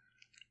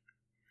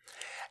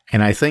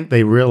 And I think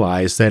they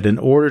realize that in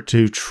order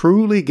to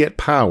truly get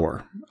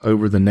power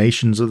over the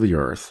nations of the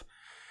earth,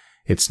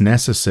 it's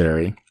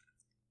necessary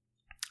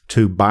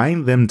to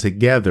bind them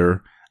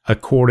together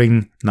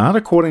not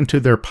according to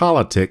their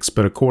politics,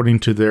 but according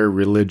to their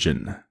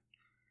religion.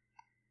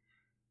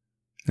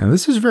 Now,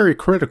 this is very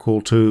critical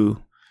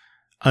to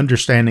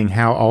understanding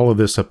how all of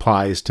this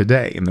applies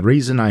today. And the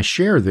reason I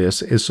share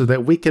this is so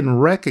that we can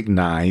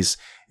recognize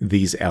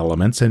these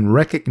elements and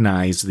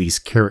recognize these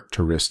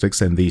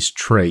characteristics and these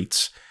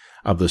traits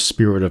of the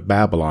spirit of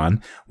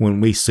Babylon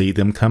when we see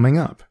them coming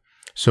up.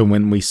 So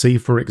when we see,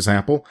 for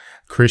example,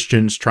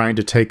 Christians trying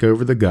to take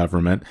over the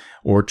government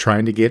or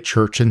trying to get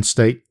church and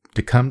state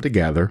to come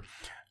together,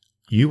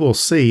 you will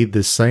see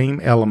the same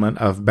element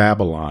of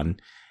Babylon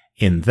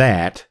in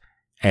that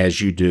as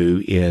you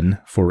do in,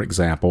 for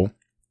example,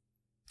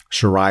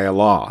 Sharia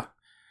law,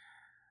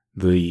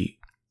 the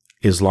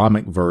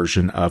Islamic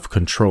version of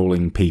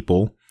controlling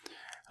people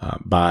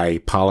by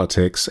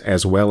politics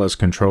as well as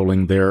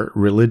controlling their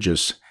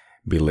religious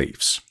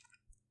beliefs.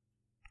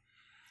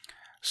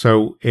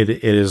 So it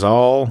is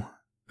all,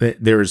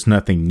 there is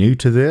nothing new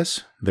to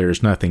this. There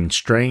is nothing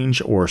strange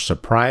or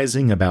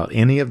surprising about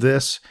any of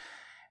this.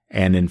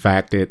 And in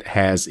fact, it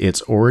has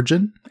its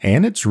origin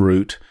and its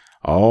root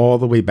all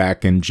the way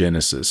back in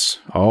Genesis,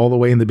 all the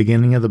way in the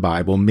beginning of the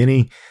Bible,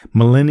 many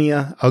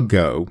millennia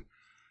ago,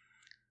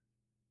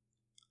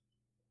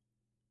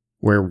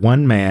 where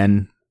one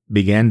man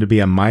began to be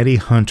a mighty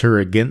hunter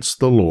against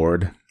the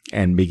Lord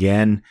and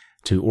began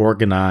to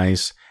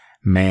organize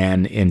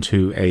man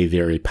into a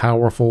very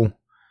powerful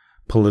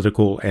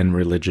political and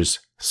religious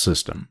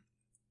system.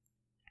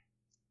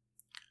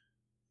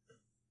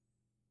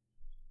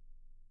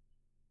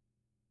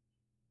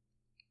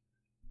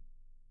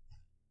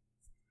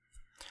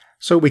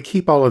 So we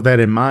keep all of that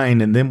in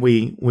mind, and then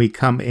we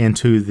come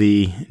into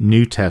the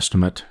New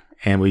Testament,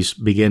 and we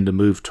begin to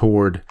move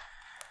toward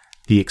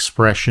the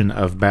expression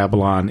of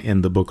Babylon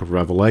in the book of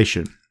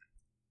Revelation.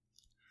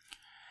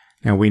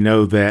 Now we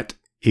know that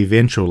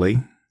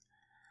eventually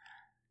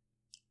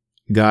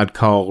God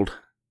called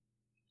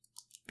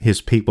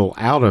his people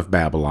out of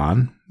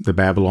Babylon. The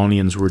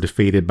Babylonians were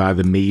defeated by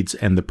the Medes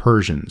and the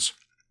Persians.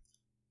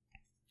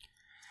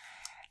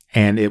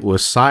 And it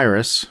was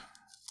Cyrus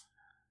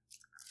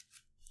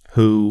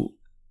who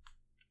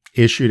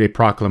issued a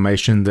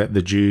proclamation that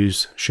the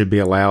Jews should be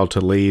allowed to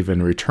leave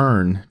and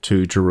return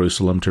to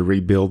Jerusalem to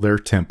rebuild their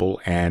temple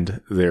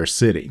and their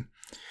city.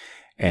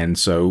 And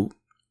so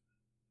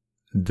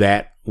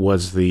that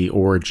was the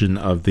origin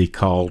of the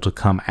call to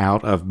come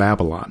out of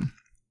Babylon.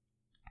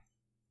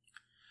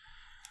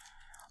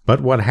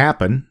 But what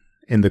happened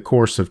in the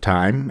course of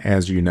time,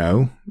 as you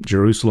know,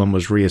 Jerusalem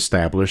was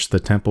reestablished, the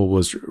temple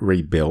was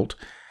rebuilt,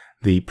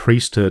 the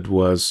priesthood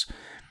was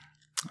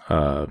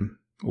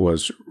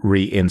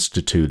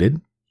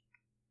reinstituted,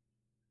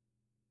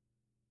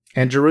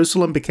 and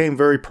Jerusalem became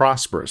very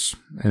prosperous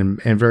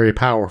and very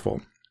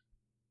powerful.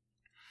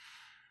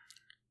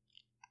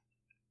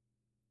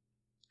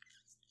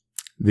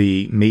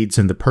 The Medes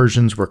and the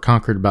Persians were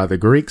conquered by the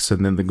Greeks,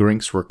 and then the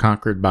Greeks were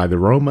conquered by the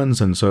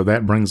Romans, and so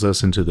that brings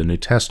us into the New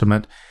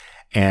Testament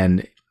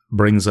and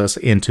brings us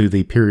into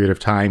the period of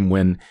time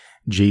when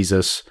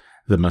Jesus,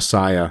 the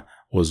Messiah,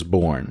 was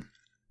born.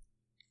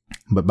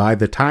 But by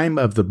the time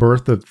of the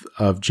birth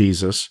of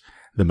Jesus,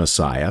 the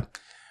Messiah,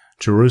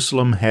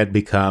 Jerusalem had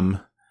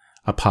become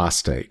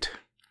apostate.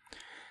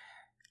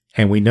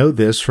 And we know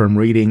this from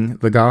reading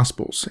the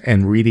Gospels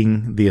and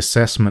reading the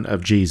assessment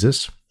of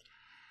Jesus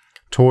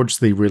towards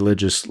the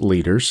religious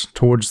leaders,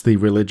 towards the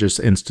religious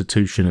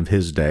institution of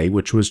his day,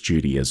 which was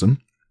Judaism,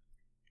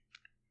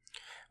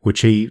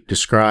 which he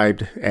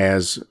described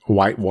as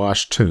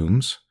whitewashed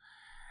tombs,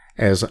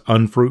 as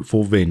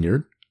unfruitful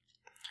vineyard,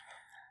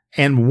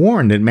 and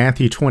warned in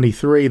Matthew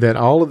 23 that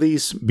all of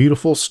these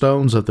beautiful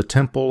stones of the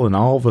temple and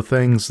all the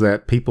things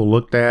that people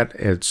looked at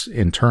as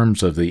in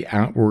terms of the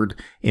outward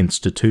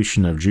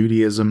institution of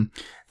Judaism,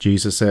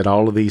 Jesus said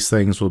all of these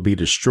things will be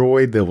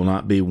destroyed. There will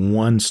not be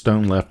one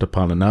stone left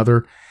upon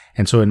another.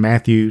 And so in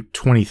Matthew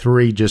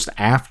 23, just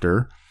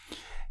after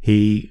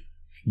he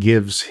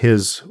gives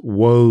his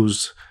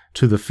woes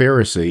to the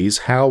Pharisees,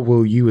 how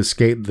will you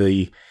escape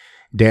the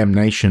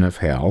damnation of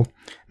hell?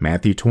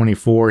 Matthew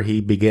 24,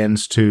 he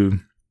begins to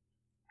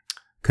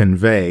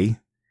convey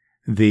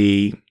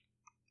the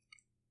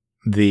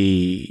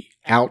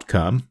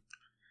outcome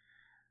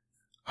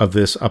of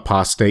this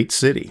apostate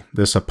city,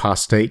 this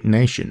apostate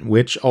nation,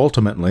 which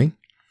ultimately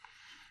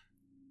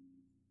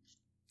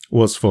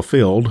was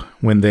fulfilled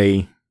when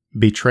they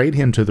betrayed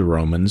him to the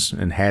Romans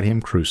and had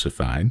him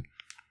crucified.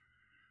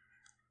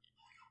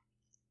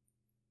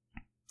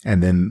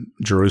 And then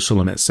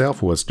Jerusalem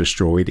itself was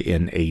destroyed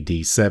in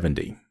AD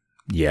 70,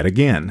 yet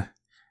again,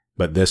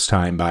 but this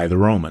time by the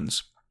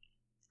Romans.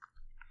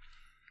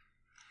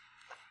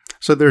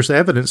 So there's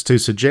evidence to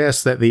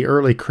suggest that the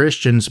early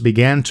Christians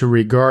began to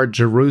regard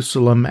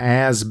Jerusalem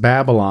as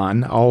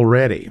Babylon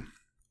already.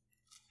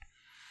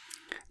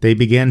 They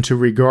began to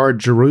regard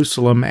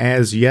Jerusalem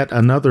as yet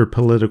another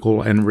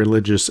political and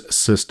religious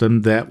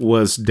system that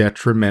was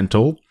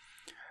detrimental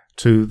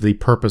to the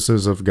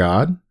purposes of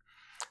God,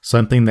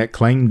 something that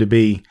claimed to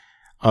be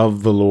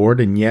of the Lord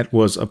and yet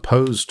was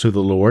opposed to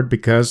the Lord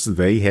because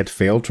they had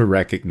failed to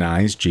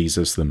recognize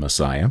Jesus the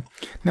Messiah.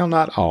 Now,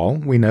 not all.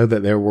 We know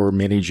that there were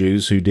many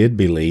Jews who did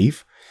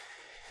believe,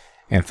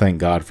 and thank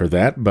God for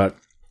that, but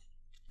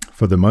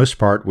for the most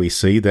part, we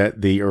see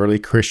that the early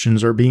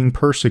Christians are being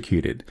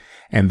persecuted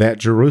and that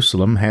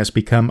Jerusalem has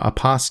become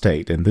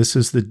apostate. And this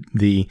is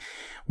the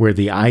where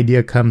the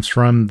idea comes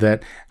from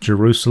that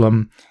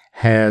Jerusalem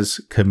has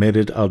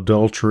committed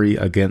adultery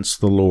against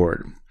the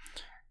Lord.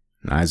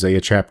 In Isaiah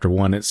chapter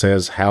 1, it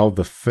says, how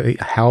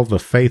the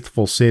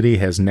faithful city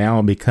has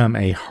now become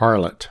a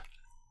harlot.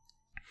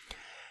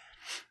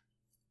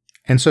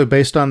 And so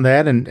based on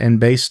that and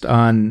based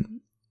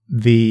on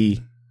the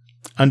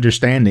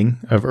understanding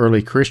of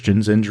early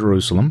Christians in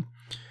Jerusalem,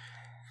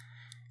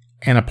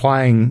 and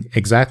applying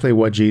exactly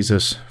what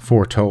Jesus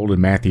foretold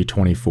in Matthew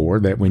 24,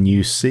 that when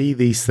you see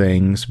these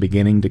things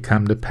beginning to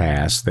come to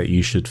pass, that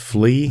you should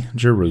flee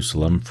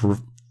Jerusalem,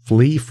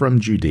 flee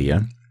from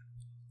Judea,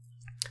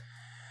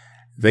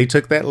 they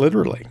took that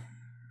literally.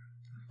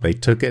 They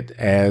took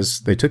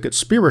it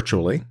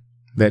spiritually,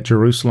 that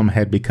Jerusalem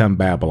had become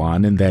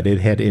Babylon and that it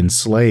had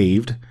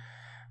enslaved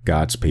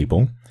God's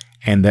people,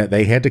 and that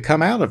they had to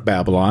come out of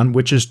Babylon,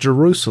 which is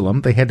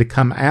Jerusalem. They had to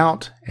come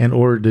out in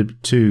order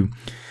to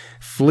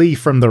flee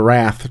from the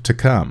wrath to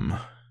come.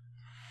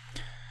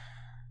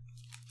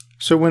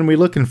 So when we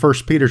look in 1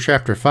 Peter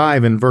chapter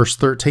 5 and verse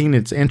 13,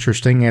 it's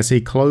interesting as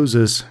he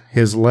closes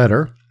his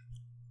letter,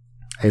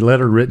 a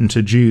letter written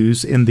to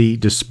Jews in the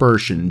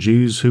dispersion,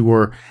 Jews who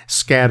were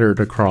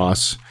scattered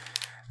across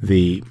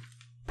the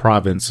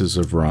provinces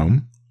of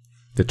Rome,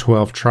 the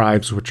 12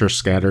 tribes which are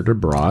scattered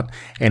abroad,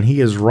 and he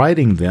is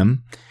writing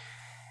them.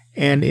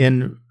 And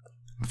in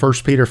 1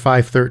 Peter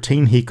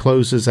 5:13, he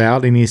closes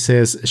out and he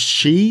says,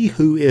 "She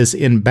who is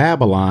in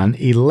Babylon,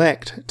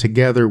 elect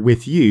together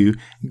with you,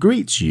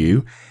 greets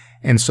you,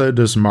 and so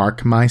does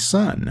Mark my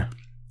son."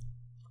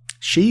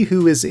 She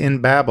who is in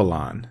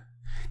Babylon.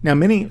 Now,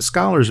 many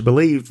scholars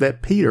believe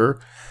that Peter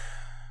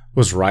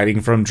was writing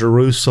from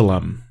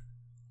Jerusalem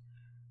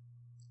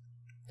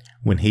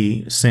when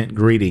he sent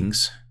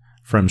greetings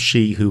from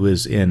she who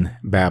is in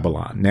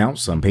Babylon. Now,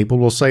 some people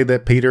will say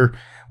that Peter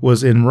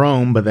was in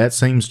Rome, but that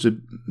seems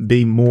to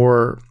be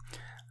more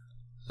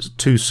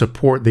to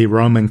support the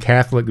Roman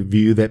Catholic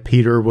view that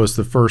Peter was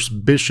the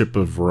first bishop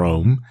of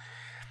Rome,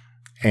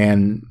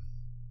 and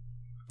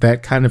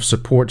that kind of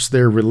supports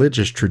their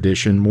religious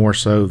tradition more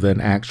so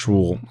than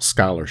actual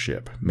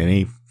scholarship.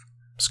 Many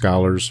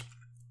scholars,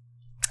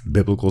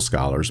 biblical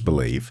scholars,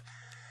 believe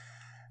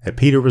that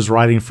Peter was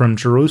writing from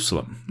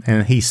Jerusalem,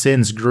 and he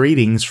sends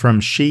greetings from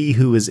she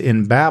who is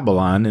in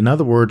Babylon. In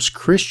other words,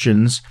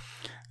 Christians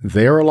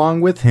there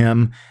along with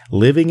him,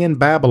 living in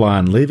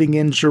Babylon, living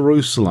in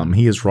Jerusalem.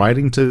 He is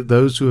writing to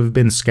those who have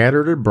been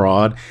scattered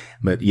abroad,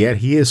 but yet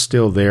he is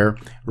still there,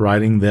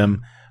 writing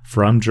them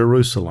from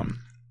Jerusalem.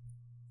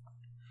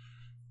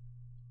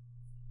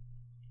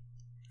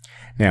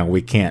 Now,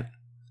 we can't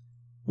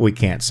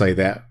say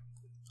that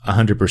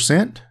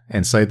 100%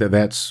 and say that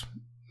that's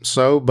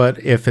so, but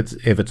if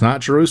it's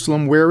not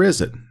Jerusalem, where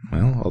is it?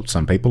 Well,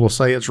 some people will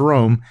say it's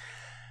Rome,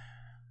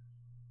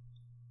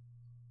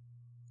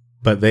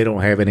 but they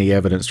don't have any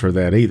evidence for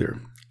that either.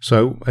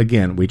 So,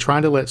 again, we try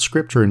to let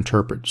Scripture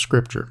interpret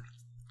Scripture.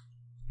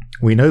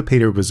 We know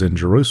Peter was in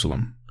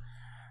Jerusalem.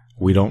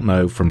 We don't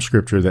know from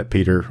Scripture that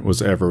Peter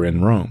was ever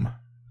in Rome.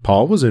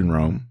 Paul was in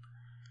Rome.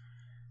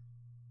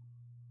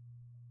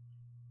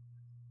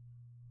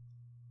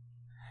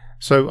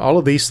 So all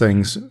of these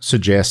things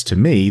suggest to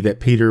me that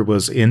Peter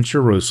was in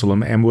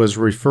Jerusalem and was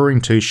referring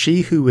to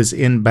she who is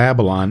in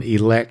Babylon,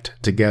 elect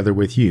together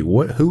with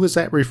you. Who was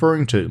that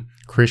referring to?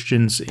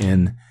 Christians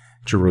in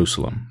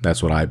Jerusalem.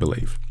 That's what I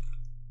believe.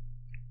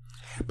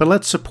 But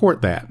let's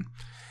support that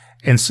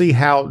and see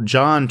how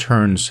John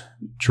turns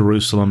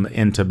Jerusalem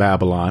into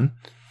Babylon.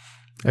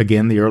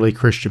 Again, the early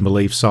Christian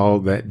belief saw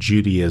that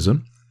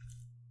Judaism,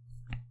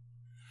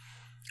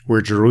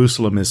 where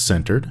Jerusalem is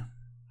centered,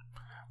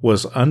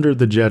 was under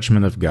the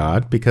judgment of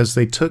God because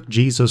they took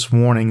Jesus'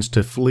 warnings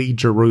to flee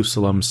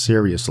Jerusalem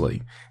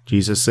seriously.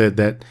 Jesus said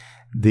that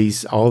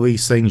all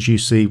these things you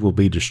see will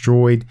be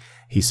destroyed.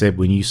 He said,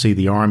 when you see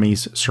the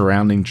armies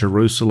surrounding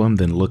Jerusalem,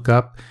 then look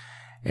up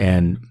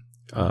and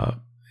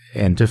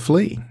to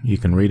flee. You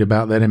can read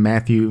about that in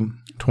Matthew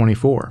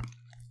 24.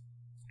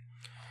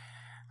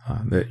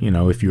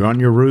 If you're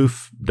on your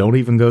roof, don't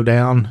even go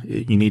down.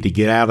 You need to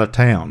get out of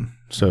town,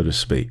 so to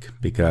speak,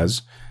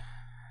 because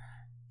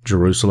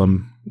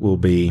Jerusalem will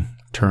be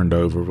turned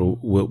over,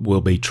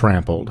 will be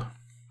trampled.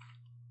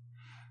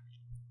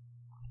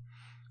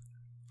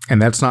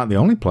 And that's not the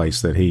only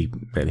place that he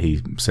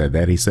said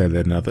that. He said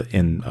that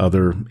in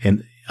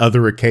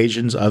other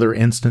occasions, other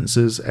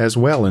instances as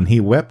well. And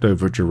he wept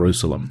over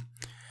Jerusalem.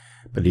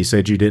 But he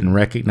said, you didn't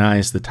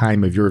recognize the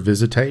time of your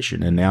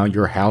visitation, and now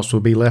your house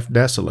will be left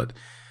desolate.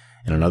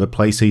 In another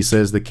place, he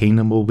says, the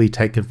kingdom will be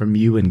taken from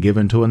you and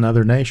given to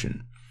another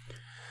nation.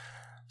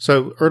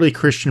 So early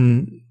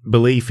Christian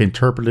belief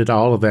interpreted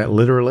all of that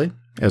literally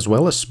as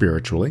well as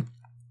spiritually.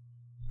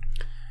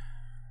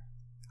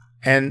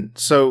 And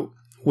so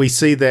we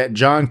see that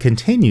John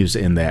continues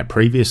in that.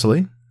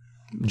 Previously,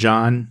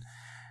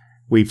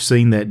 we've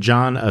seen that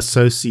John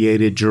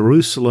associated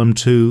Jerusalem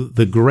to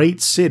the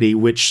great city,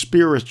 which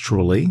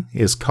spiritually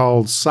is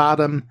called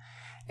Sodom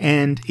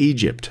and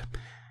Egypt.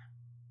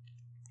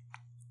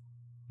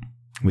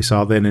 We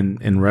saw that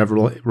in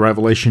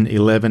Revelation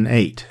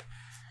 11:8.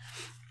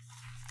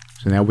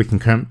 So now we can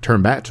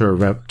turn back to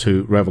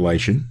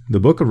Revelation, the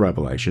book of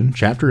Revelation,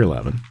 chapter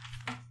 11.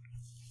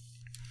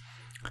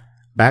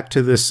 Back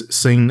to this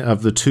scene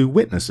of the two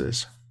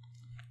witnesses,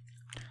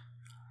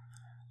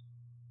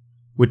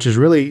 which is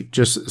really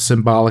just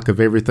symbolic of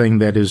everything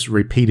that is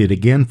repeated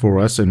again for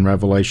us in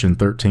Revelation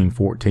 13,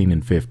 14,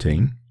 and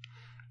 15,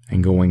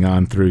 and going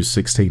on through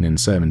 16 and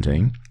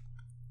 17.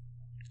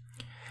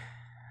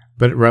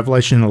 But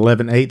Revelation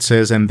 11:8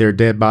 says, and their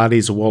dead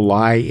bodies will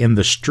lie in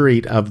the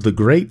street of the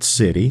great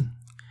city,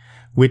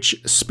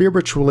 which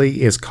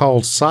spiritually is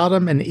called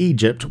Sodom and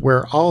Egypt,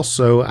 where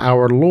also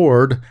our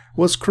Lord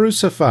was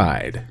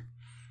crucified.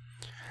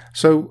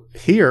 So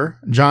here,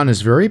 John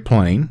is very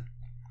plain,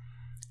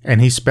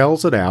 and he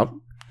spells it out.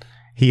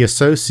 He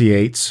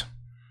associates,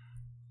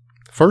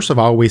 first of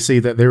all, we see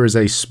that there is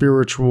a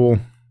spiritual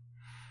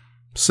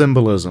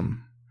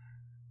symbolism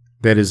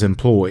that is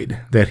employed,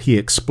 that he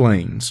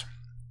explains.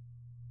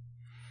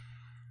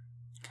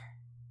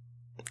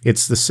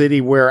 It's the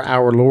city where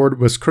our Lord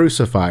was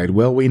crucified.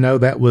 Well, we know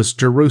that was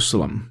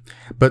Jerusalem.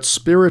 But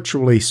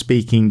spiritually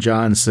speaking,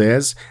 John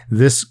says,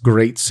 this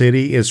great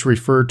city is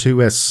referred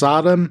to as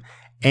Sodom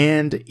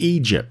and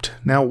Egypt.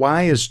 Now,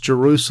 why is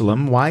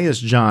Jerusalem? Why is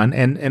John?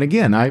 And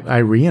again, I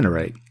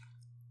reiterate,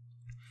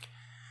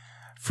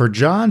 for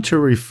John to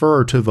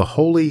refer to the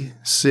holy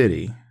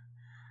city,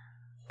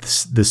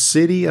 the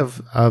city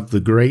of the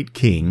great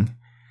king,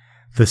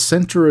 the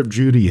center of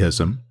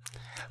Judaism,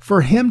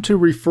 for him to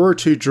refer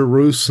to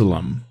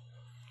Jerusalem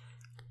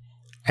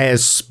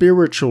as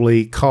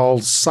spiritually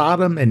called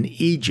Sodom and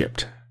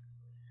Egypt,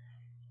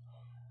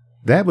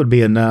 that would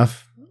be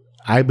enough,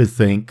 I would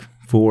think,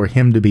 for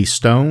him to be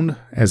stoned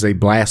as a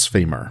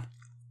blasphemer.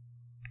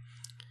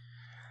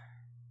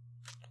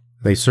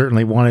 They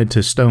certainly wanted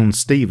to stone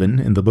Stephen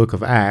in the book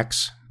of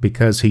Acts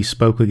because he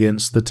spoke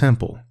against the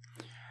temple.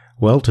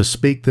 Well, to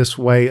speak this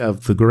way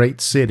of the great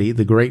city,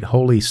 the great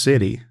holy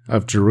city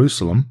of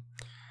Jerusalem,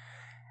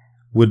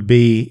 would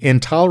be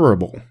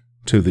intolerable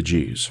to the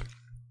Jews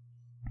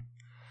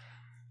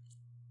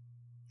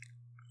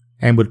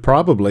and would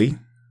probably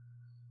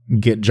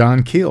get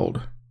John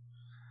killed.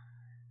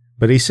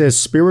 But he says,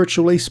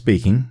 spiritually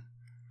speaking,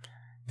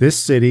 This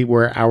city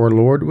where our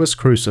Lord was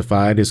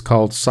crucified is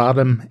called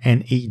Sodom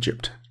and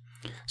Egypt.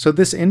 So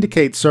this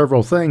indicates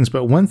several things,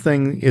 but one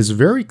thing is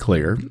very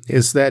clear,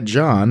 is that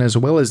John, as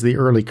well as the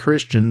early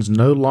Christians,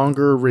 no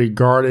longer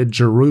regarded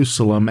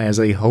Jerusalem as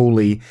a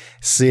holy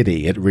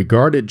city. It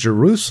regarded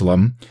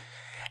Jerusalem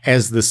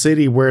as the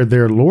city where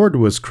their Lord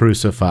was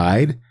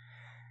crucified,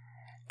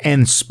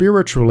 and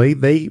spiritually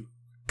they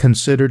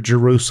considered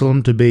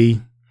Jerusalem to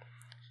be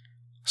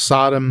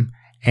Sodom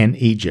and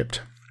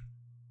Egypt.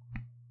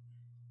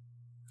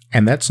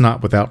 And that's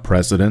not without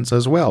precedence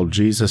as well.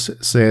 Jesus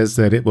says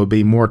that it will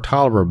be more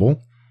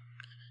tolerable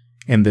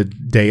in the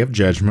day of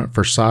judgment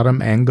for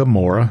Sodom and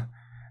Gomorrah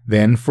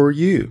than for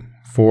you,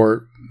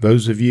 for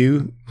those of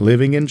you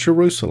living in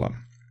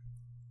Jerusalem.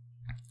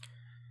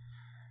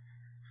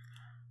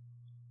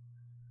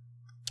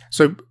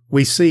 So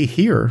we see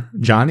here,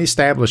 John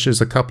establishes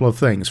a couple of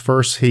things.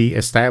 First, he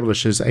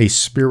establishes a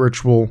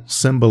spiritual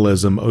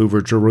symbolism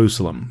over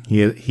Jerusalem.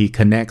 He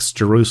connects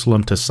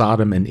Jerusalem to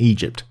Sodom and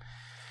Egypt.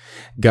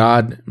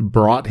 God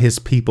brought his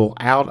people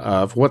out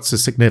of, what's the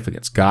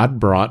significance? God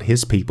brought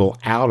his people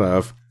out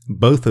of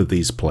both of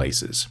these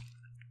places.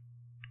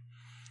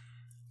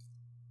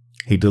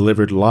 He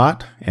delivered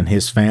Lot and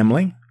his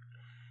family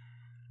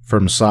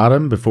from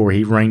Sodom before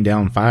he rained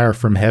down fire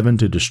from heaven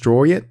to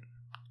destroy it.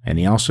 And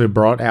he also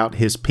brought out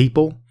his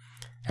people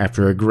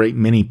after a great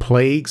many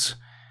plagues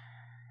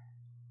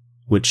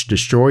which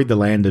destroyed the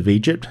land of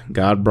Egypt.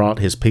 God brought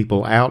his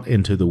people out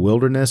into the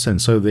wilderness, and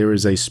so there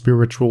is a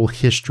spiritual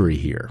history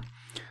here.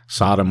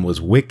 Sodom was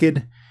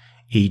wicked.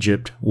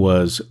 Egypt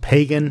was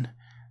pagan.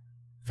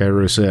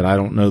 Pharaoh said, I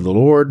don't know the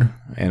Lord,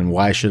 and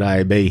why should I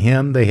obey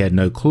him? They had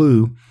no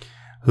clue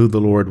who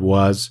the Lord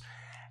was.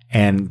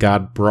 And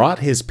God brought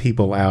his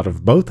people out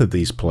of both of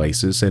these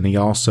places, and he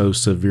also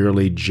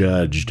severely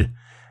judged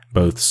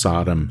both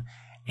Sodom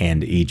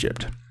and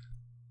Egypt.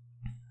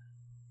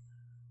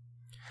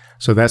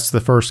 So that's the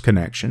first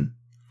connection.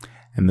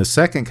 And the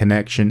second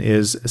connection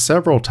is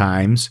several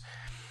times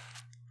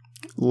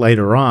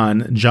later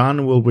on,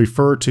 John will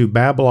refer to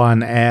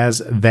Babylon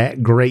as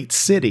that great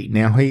city.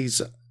 Now,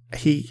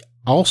 he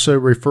also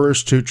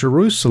refers to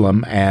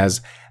Jerusalem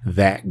as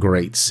that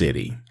great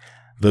city.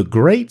 The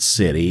great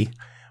city,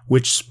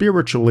 which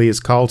spiritually is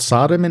called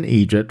Sodom and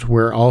Egypt,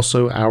 where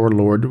also our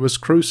Lord was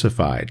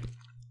crucified.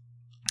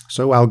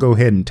 So I'll go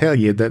ahead and tell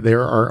you that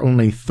there are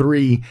only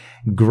 3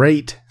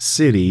 great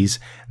cities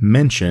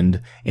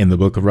mentioned in the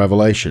book of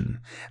Revelation.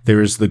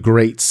 There is the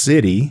great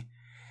city,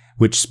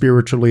 which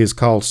spiritually is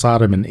called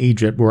Sodom and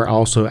Egypt, where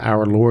also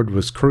our Lord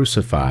was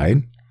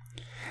crucified.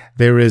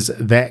 There is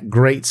that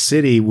great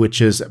city,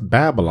 which is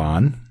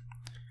Babylon,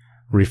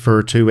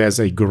 referred to as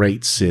a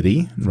great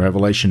city.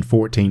 Revelation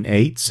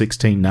 14:8,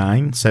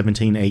 16:9,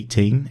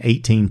 17:18,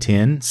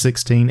 18:10,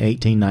 16,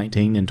 18,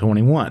 19, and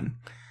 21.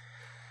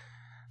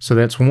 So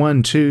that's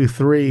 1, 2,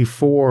 3,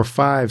 4,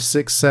 5,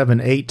 6,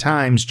 7, 8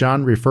 times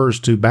John refers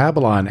to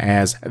Babylon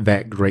as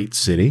that great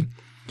city.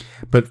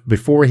 But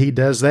before he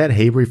does that,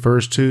 he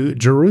refers to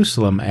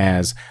Jerusalem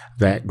as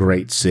that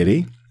great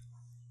city.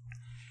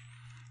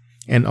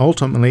 And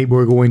ultimately,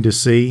 we're going to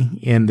see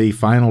in the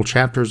final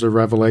chapters of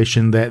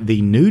Revelation that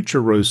the New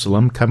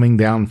Jerusalem coming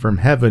down from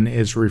heaven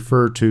is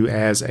referred to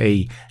as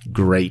a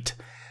great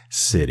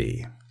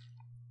city.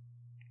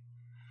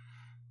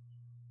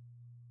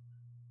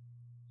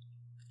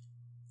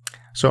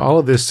 So all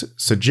of this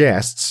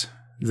suggests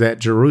that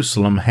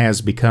Jerusalem has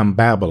become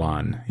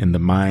Babylon in the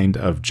mind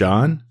of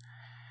John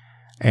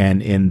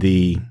and in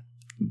the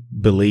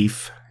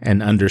belief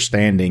and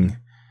understanding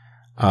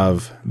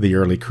of the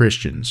early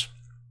Christians.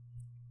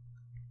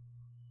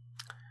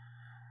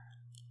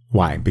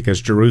 Why?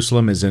 Because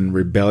Jerusalem is in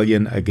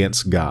rebellion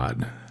against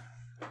God.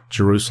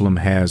 Jerusalem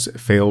has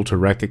failed to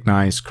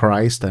recognize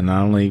Christ, and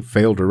not only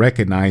failed to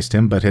recognize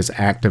him, but has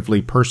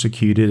actively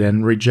persecuted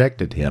and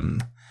rejected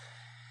him.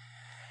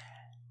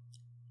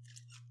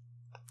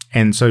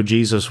 And so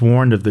Jesus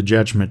warned of the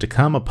judgment to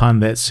come upon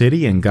that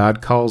city, and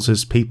God calls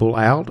his people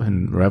out.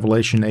 In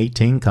Revelation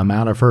 18, come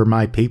out of her,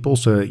 my people,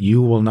 so that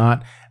you will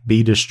not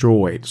be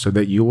destroyed, so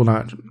that you will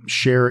not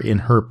share in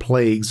her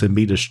plagues and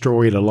be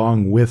destroyed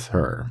along with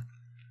her.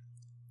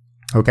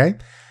 Okay?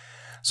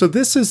 So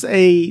this is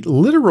a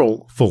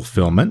literal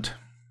fulfillment.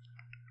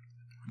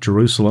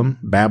 Jerusalem,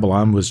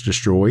 Babylon was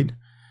destroyed.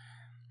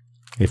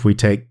 If we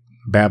take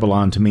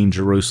Babylon to mean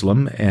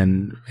Jerusalem,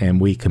 and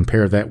we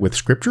compare that with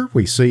Scripture,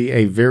 we see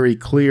a very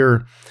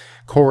clear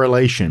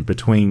correlation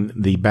between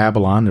the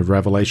Babylon of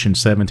Revelation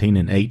 17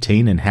 and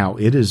 18 and how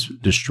it is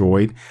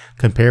destroyed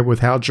compared with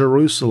how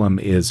Jerusalem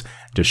is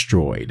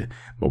destroyed.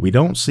 But we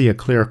don't see a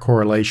clear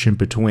correlation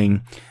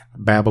between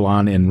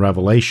Babylon in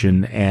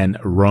Revelation and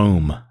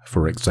Rome,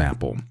 for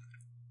example.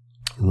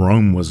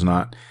 Rome was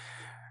not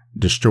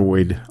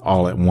destroyed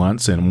all at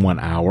once in 1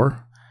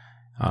 hour,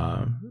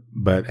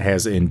 but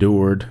has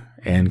endured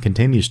and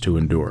continues to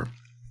endure.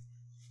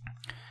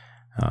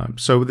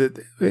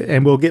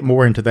 And we'll get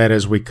more into that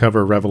as we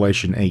cover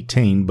Revelation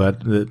 18,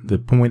 but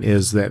the point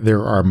is that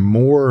there are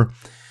more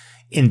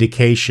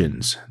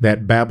indications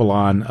that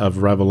Babylon of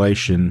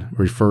Revelation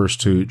refers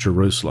to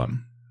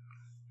Jerusalem,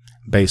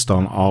 based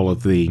on all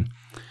of the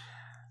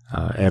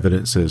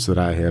evidences that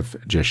I have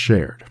just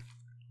shared.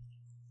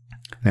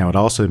 Now, it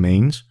also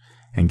means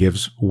and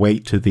gives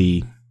weight to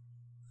the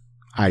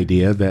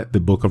idea that the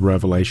book of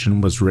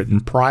Revelation was written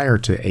prior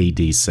to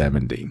AD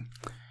 70,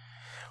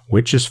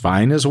 which is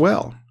fine as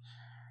well.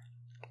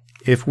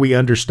 If we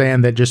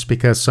understand that just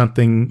because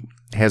something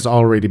has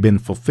already been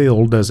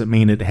fulfilled doesn't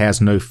mean it has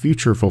no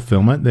future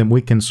fulfillment, then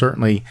we can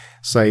certainly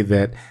say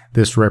that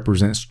this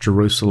represents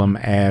Jerusalem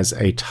as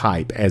a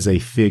type, as a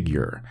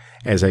figure,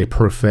 as a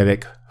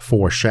prophetic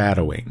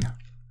foreshadowing.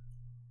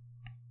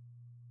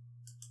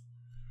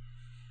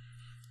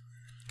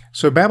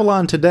 So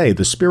Babylon today,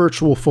 the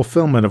spiritual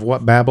fulfillment of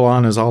what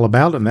Babylon is all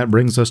about, and that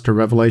brings us to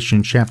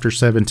Revelation chapter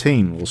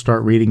 17. We'll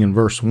start reading in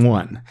verse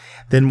 1.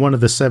 Then one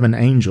of the 7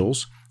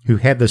 angels who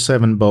had the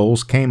 7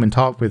 bowls came and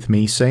talked with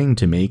me, saying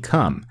to me,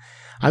 Come,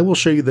 I will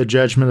show you the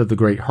judgment of the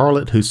great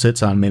harlot who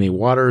sits on many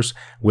waters,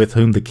 with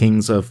whom the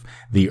kings of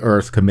the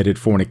earth committed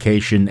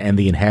fornication, and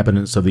the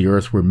inhabitants of the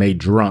earth were made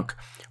drunk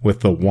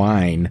with the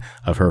wine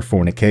of her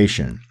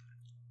fornication.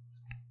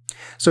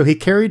 So he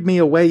carried me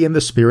away in the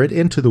spirit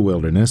into the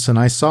wilderness, and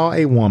I saw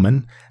a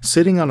woman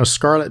sitting on a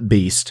scarlet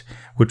beast,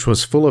 which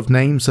was full of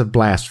names of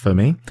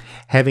blasphemy,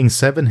 having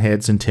 7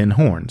 heads and 10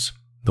 horns.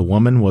 The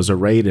woman was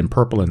arrayed in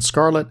purple and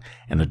scarlet,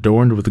 and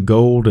adorned with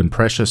gold and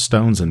precious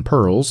stones and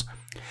pearls,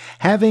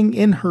 having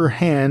in her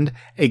hand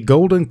a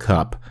golden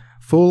cup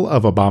full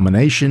of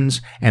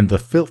abominations and the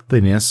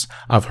filthiness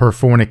of her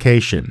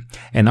fornication.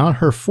 And on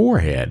her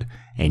forehead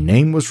a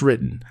name was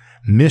written,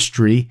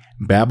 Mystery,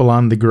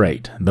 Babylon the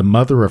Great, the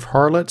mother of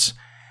harlots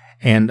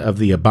and of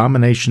the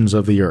abominations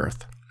of the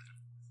earth.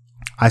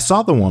 I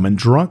saw the woman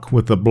drunk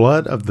with the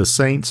blood of the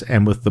saints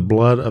and with the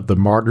blood of the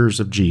martyrs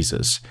of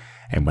Jesus.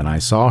 And when I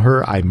saw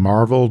her, I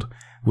marveled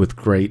with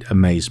great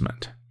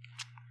amazement.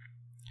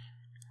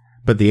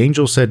 But the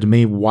angel said to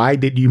me, Why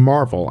did you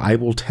marvel? I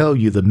will tell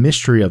you the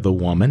mystery of the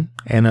woman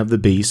and of the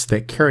beast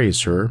that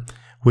carries her,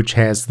 which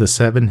has the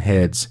 7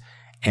 heads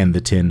and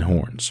the 10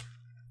 horns.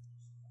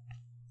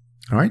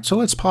 All right, so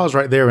let's pause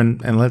right there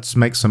and let's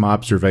make some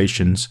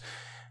observations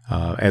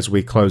as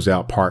we close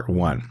out part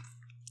 1.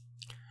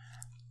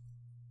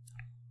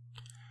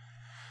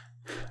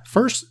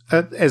 First,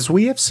 as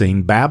we have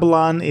seen,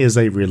 Babylon is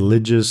a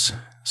religious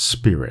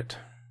spirit.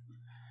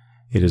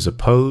 It is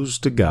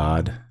opposed to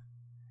God,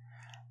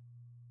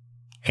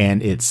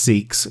 and it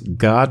seeks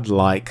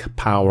godlike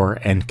power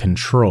and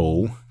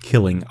control,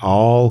 killing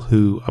all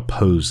who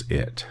oppose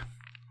it.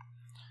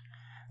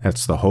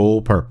 That's the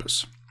whole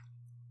purpose.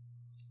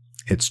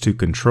 It's to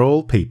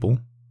control people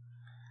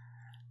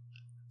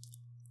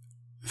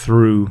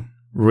through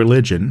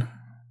religion,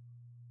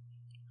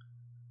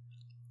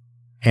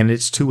 and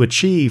it's to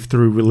achieve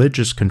through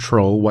religious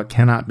control what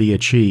cannot be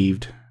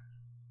achieved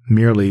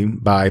merely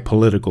by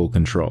political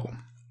control.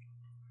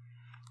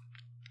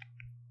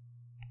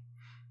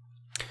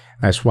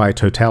 That's why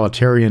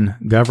totalitarian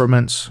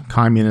governments,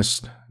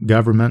 communist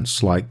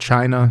governments like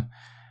China,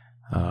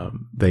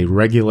 they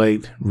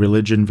regulate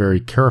religion very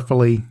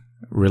carefully.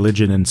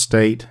 Religion and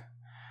state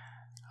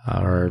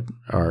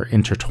are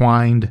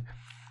intertwined,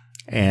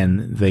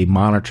 and they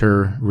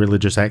monitor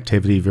religious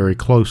activity very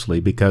closely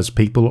because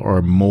people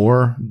are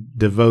more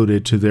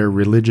devoted to their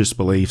religious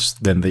beliefs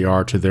than they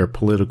are to their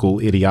political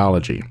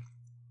ideology.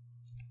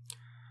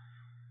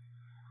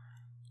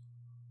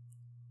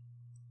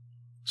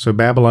 So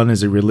Babylon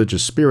is a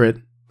religious spirit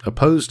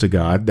opposed to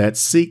God that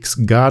seeks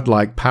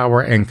godlike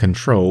power and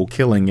control,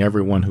 killing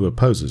everyone who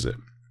opposes it.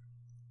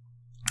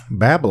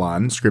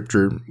 Babylon,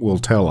 Scripture will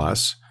tell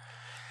us,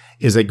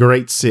 is a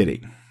great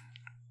city.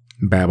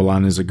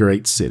 Babylon is a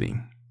great city.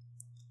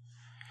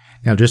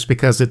 Now, just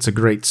because it's a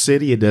great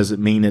city, it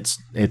doesn't mean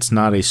it's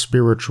not a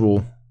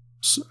spiritual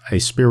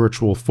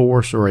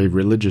force or a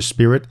religious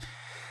spirit,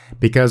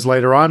 because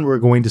later on we're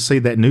going to see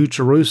that New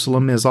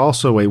Jerusalem is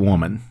also a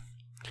woman.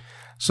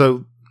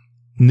 So,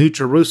 New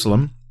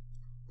Jerusalem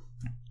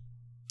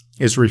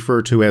is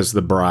referred to as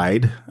the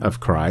bride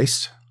of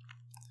Christ,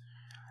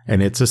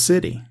 and it's a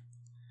city.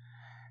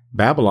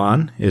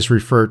 Babylon is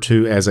referred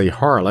to as a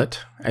harlot,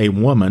 a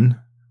woman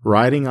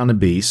riding on a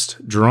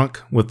beast,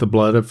 drunk with the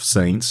blood of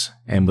saints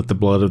and with the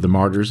blood of the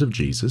martyrs of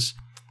Jesus.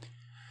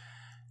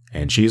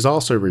 And she is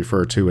also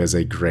referred to as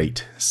a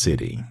great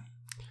city.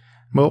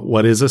 Well,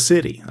 what is a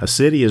city? A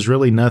city is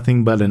really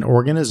nothing but an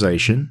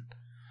organization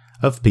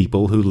of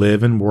people who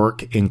live and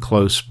work in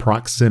close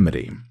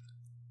proximity.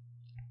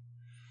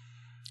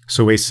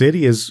 So a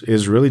city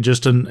is really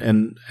just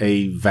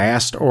a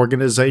vast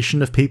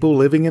organization of people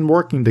living and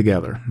working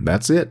together.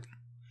 That's it.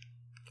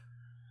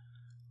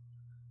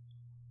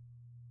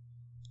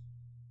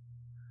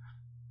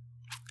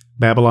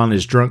 Babylon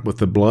is drunk with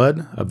the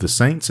blood of the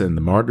saints and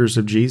the martyrs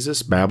of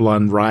Jesus.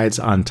 Babylon rides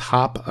on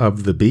top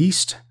of the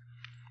beast.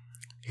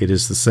 It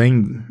is the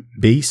same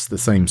beast, the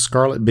same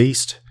scarlet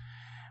beast,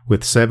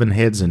 with 7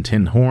 heads and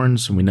 10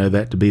 horns. And we know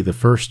that to be the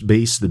first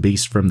beast, the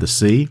beast from the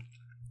sea.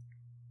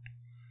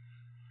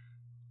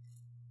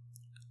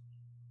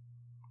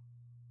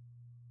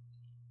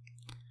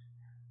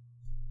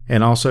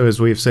 And also, as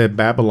we've said,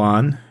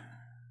 Babylon,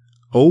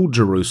 Old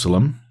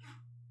Jerusalem,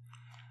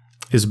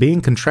 is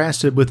being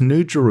contrasted with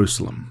New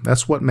Jerusalem.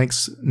 That's what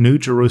makes New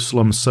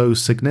Jerusalem so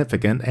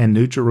significant, and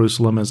New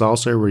Jerusalem is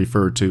also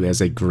referred to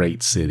as a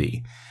great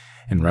city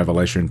in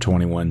Revelation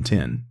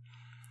 21:10.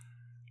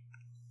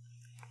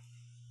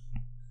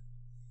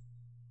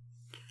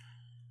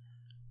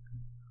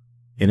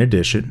 In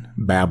addition,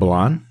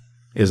 Babylon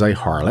is a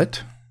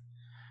harlot,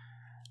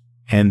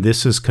 and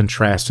this is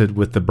contrasted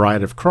with the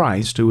bride of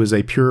Christ, who is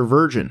a pure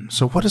virgin.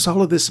 So what does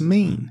all of this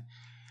mean?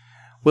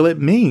 Well,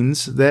 it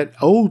means that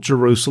Old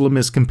Jerusalem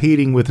is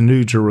competing with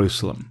New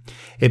Jerusalem.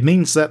 It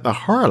means that the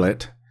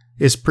harlot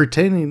is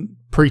pretending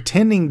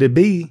to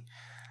be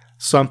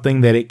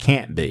something that it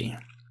can't be.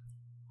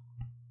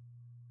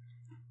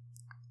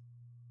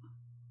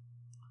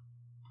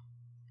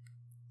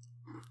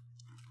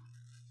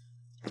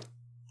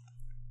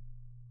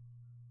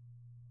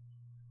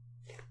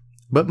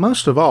 But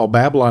most of all,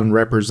 Babylon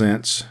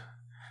represents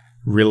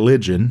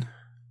religion,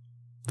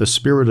 the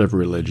spirit of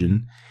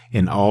religion,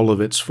 in all of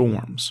its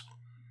forms.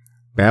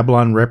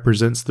 Babylon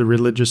represents the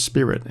religious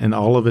spirit in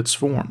all of its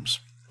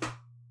forms.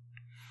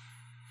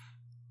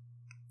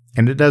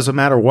 And it doesn't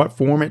matter what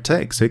form it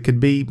takes. It could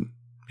be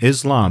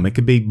Islam, it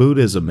could be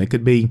Buddhism, it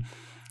could be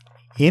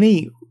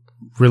any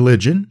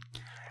religion,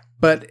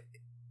 but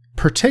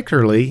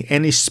particularly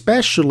and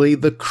especially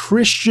the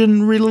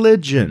Christian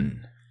religion.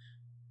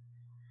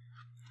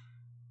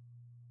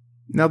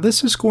 Now,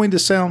 this is going to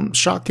sound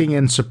shocking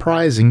and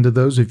surprising to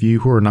those of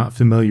you who are not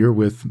familiar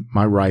with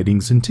my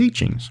writings and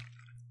teachings.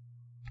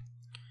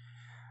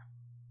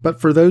 But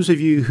for those of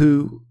you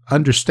who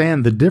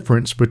understand the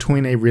difference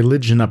between a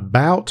religion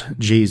about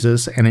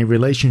Jesus and a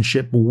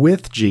relationship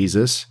with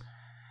Jesus,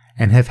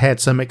 and have had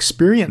some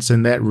experience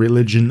in that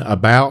religion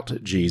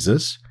about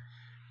Jesus,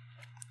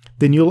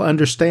 then you'll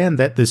understand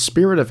that the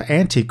spirit of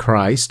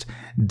Antichrist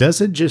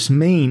doesn't just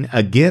mean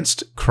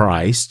against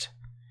Christ.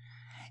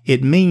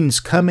 It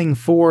means coming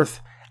forth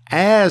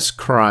as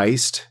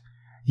Christ,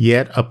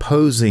 yet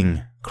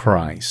opposing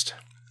Christ.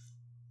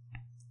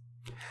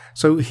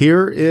 So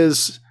here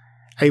is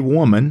a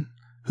woman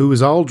who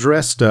is all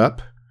dressed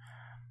up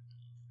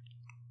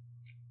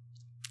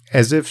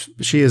as if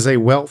she is a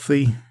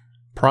wealthy,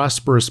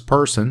 prosperous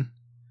person,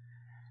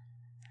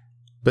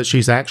 but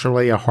she's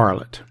actually a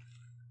harlot,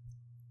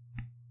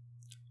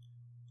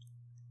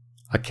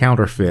 a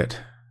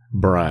counterfeit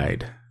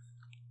bride.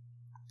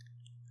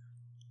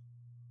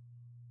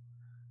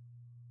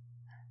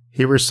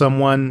 Here is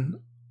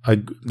someone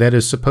that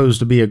is supposed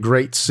to be a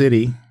great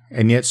city,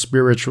 and yet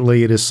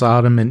spiritually it is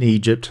Sodom and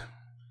Egypt,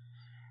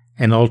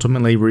 and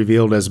ultimately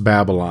revealed as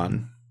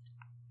Babylon.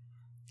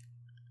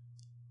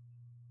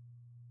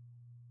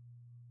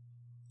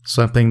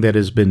 Something that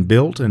has been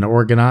built and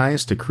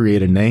organized to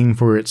create a name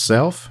for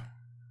itself,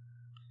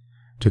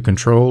 to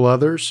control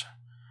others,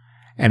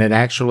 and it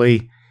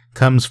actually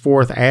comes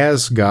forth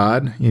as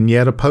God and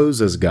yet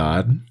opposes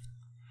God.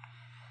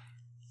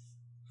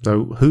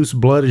 So whose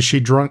blood is she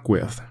drunk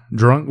with?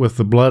 Drunk with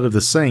the blood of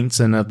the saints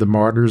and of the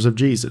martyrs of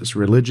Jesus.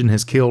 Religion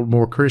has killed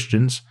more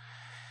Christians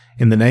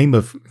in the name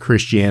of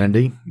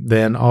Christianity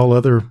than all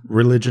other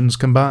religions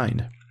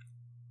combined.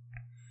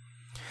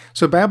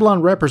 So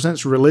Babylon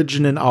represents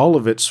religion in all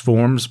of its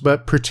forms,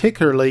 but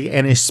particularly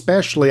and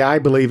especially, I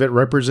believe, it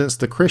represents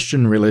the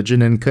Christian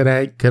religion. And could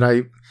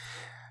I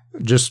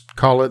just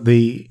call it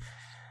the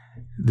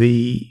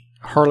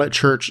harlot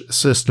church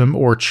system,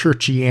 or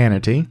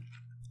churchianity,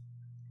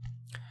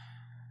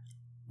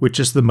 which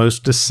is the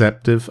most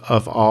deceptive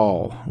of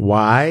all.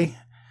 Why?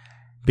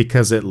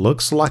 Because it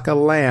looks like a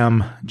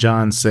lamb,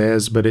 John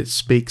says, but it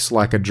speaks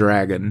like a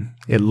dragon.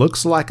 It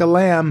looks like a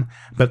lamb,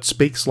 but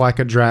speaks like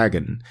a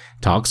dragon.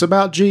 Talks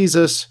about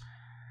Jesus,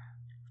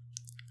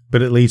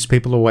 but it leads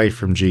people away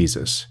from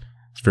Jesus.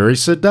 It's very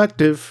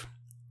seductive,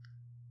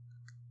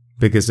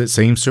 because it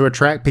seems to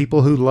attract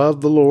people who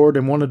love the Lord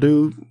and want to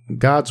do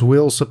God's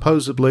will,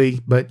 supposedly,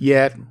 but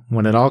yet,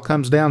 when it all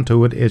comes down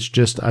to it, it's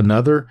just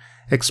another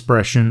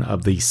expression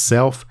of the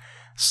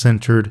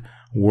self-centered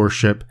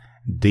worship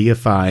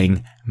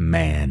deifying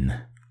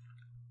man,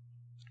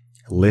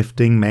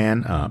 lifting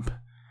man up,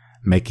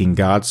 making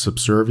God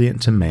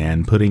subservient to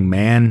man, putting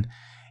man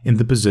in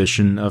the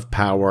position of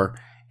power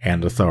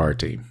and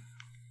authority.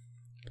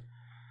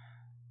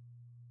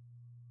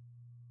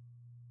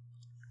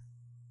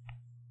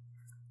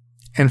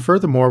 And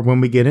furthermore, when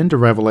we get into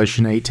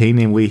Revelation 18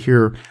 and we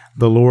hear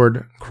the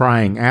Lord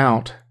crying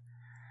out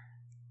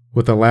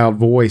with a loud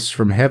voice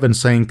from heaven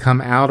saying, "Come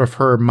out of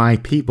her, my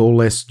people,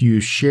 lest you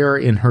share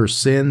in her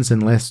sins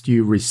and lest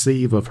you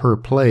receive of her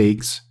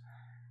plagues."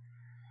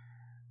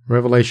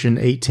 Revelation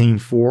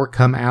 18:4,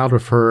 "Come out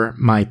of her,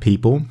 my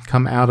people.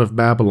 Come out of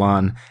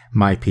Babylon,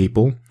 my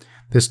people."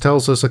 This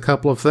tells us a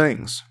couple of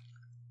things.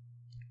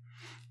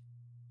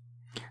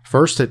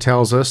 First, it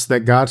tells us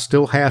that God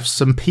still has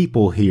some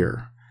people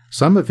here.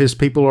 Some of his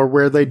people are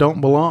where they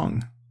don't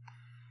belong,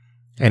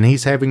 and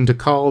he's having to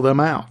call them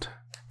out.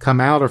 Come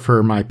out of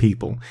her, my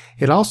people.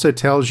 It also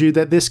tells you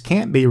that this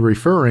can't be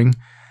referring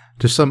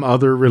to some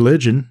other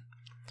religion,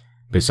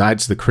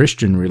 besides the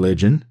Christian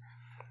religion,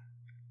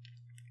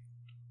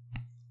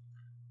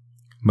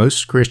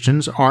 most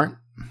Christians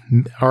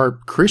are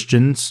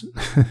Christians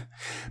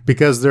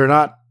because they're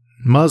not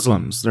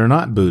Muslims, they're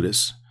not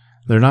Buddhists,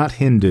 they're not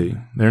Hindu,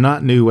 they're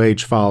not New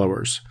Age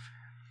followers.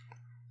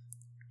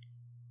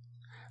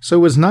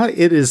 So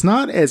it is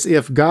not as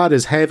if God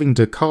is having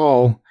to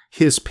call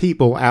his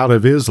people out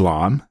of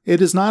Islam.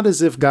 It is not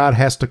as if God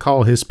has to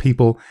call his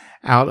people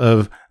out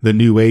of the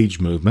New Age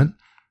movement.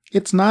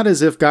 It's not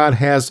as if God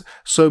has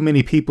so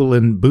many people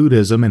in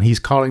Buddhism and he's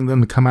calling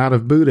them to come out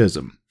of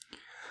Buddhism.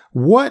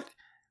 What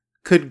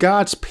could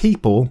God's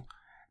people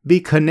be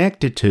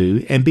connected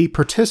to and be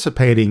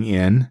participating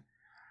in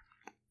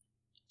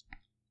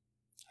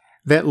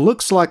that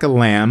looks like a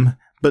lamb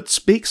but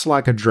speaks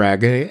like a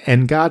dragon,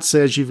 and God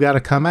says you've got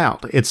to come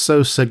out? It's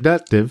so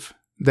seductive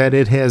that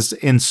it has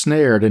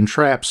ensnared and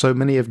trapped so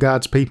many of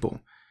God's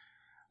people.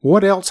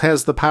 What else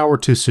has the power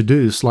to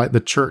seduce like the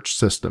church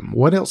system?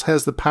 What else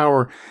has the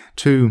power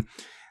to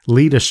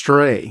lead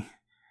astray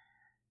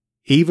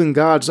even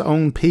God's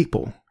own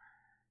people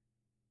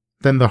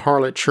than the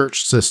harlot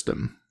church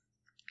system?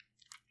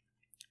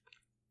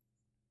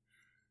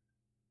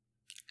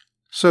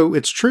 So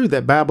it's true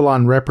that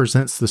Babylon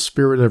represents the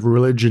spirit of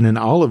religion in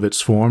all of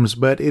its forms,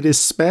 but it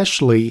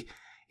especially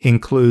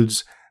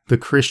includes the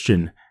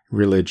Christian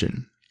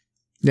religion.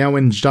 Now,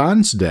 in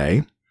John's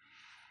day,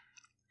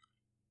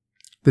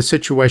 the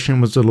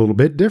situation was a little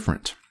bit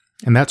different.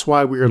 And that's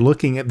why we are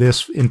looking at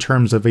this in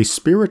terms of a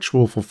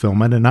spiritual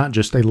fulfillment and not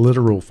just a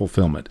literal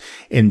fulfillment.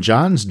 In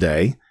John's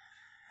day,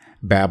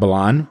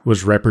 Babylon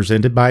was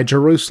represented by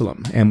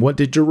Jerusalem. And what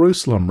did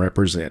Jerusalem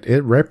represent?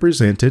 It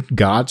represented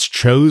God's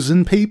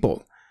chosen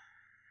people.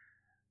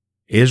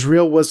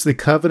 Israel was the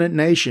covenant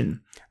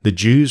nation. The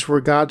Jews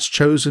were God's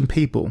chosen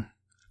people.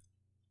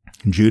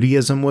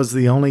 Judaism was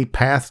the only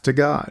path to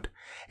God.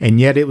 And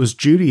yet it was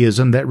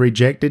Judaism that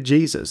rejected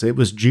Jesus. It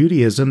was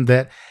Judaism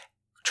that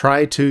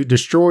tried to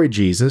destroy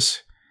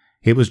Jesus.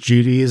 It was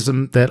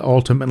Judaism that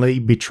ultimately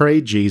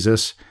betrayed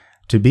Jesus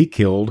to be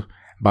killed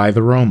by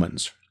the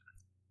Romans.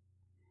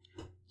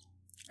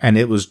 And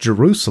it was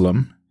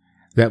Jerusalem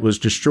that was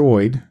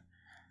destroyed,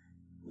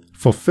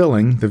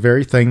 fulfilling the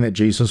very thing that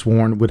Jesus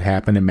warned would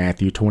happen in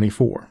Matthew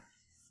 24.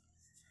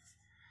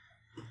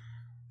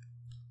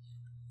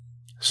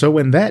 So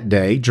in that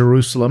day,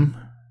 Jerusalem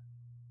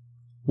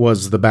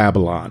was the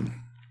Babylon,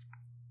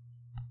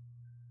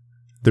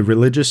 the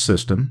religious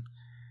system,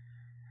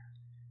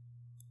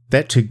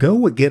 that to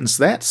go against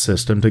that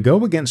system, to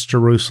go against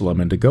Jerusalem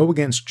and to go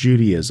against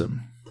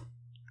Judaism,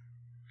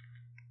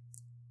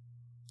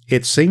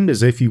 it seemed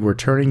as if you were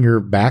turning your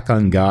back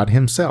on God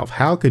himself.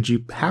 How can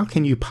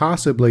you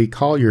possibly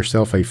call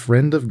yourself a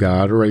friend of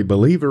God or a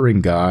believer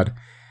in God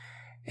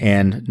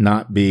and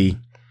not be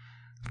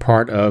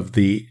part of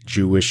the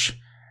Jewish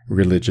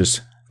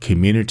religious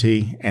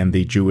community and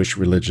the Jewish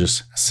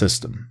religious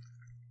system?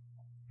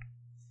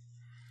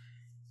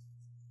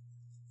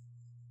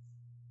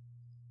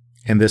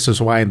 And this is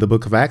why in the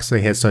book of Acts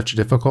they had such a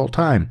difficult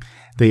time.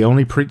 They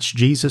only preached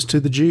Jesus to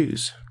the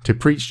Jews. To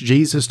preach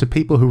Jesus to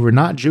people who were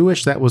not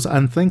Jewish, that was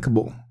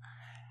unthinkable.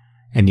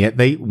 And yet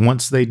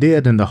once they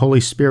did, and the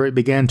Holy Spirit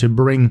began to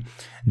bring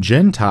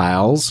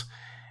Gentiles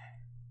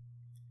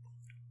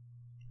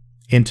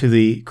into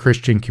the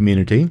Christian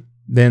community,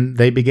 then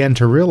they began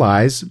to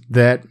realize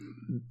that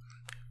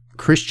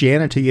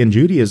Christianity and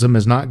Judaism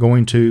is not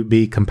going to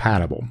be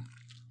compatible.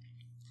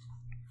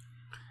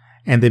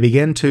 And they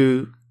began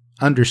to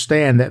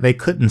understand that they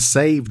couldn't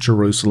save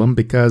Jerusalem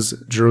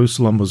because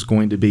Jerusalem was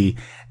going to be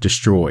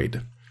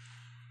destroyed.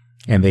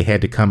 And they had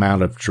to come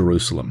out of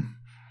Jerusalem.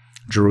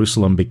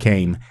 Jerusalem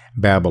became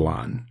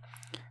Babylon.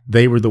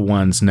 They were the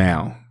ones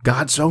now.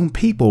 God's own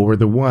people were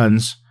the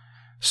ones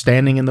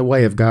standing in the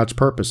way of God's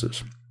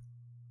purposes.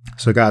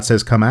 So God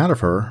says, come out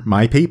of her,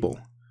 my people.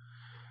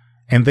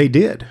 And they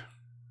did.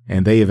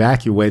 And they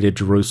evacuated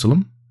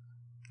Jerusalem.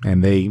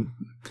 And they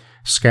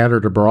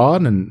scattered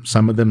abroad, and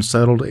some of them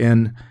settled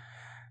in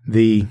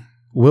the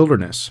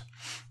wilderness.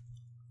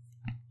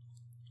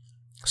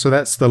 So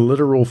that's the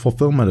literal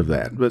fulfillment of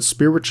that. But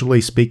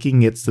spiritually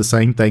speaking, it's the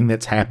same thing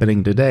that's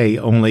happening today,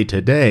 only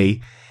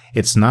today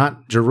it's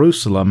not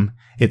Jerusalem,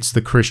 it's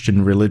the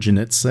Christian religion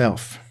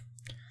itself.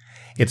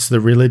 It's the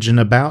religion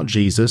about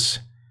Jesus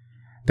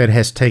that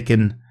has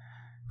taken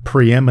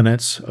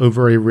preeminence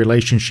over a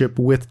relationship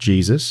with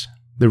Jesus.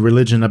 The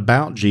religion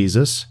about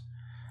Jesus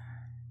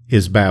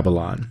is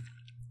Babylon.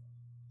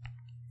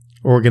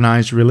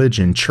 Organized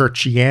religion,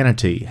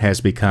 churchianity,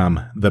 has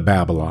become the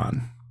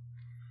Babylon.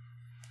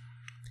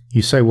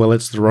 You say, well,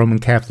 it's the Roman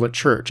Catholic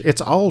Church. It's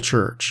all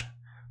church.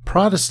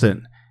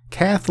 Protestant,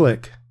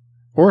 Catholic,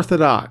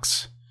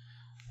 Orthodox,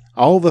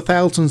 all the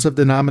thousands of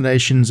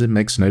denominations, it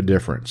makes no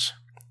difference.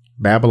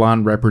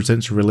 Babylon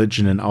represents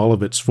religion in all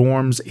of its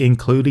forms,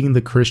 including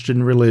the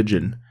Christian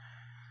religion.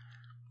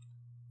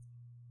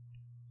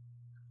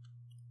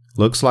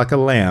 Looks like a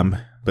lamb,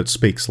 but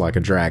speaks like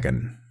a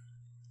dragon.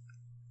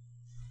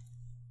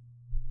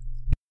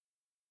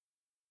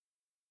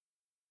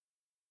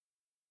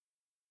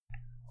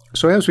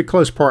 So as we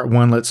close part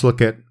one, let's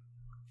look at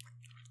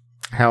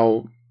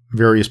how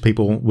various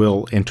people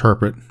will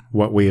interpret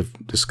what we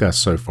have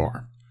discussed so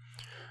far.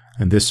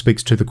 And this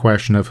speaks to the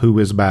question of who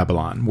is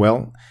Babylon.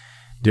 Well,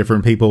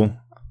 different people,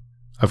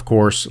 of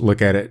course,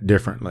 look at it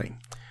differently.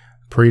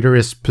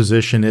 Preterist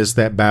position is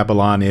that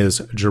Babylon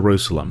is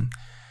Jerusalem.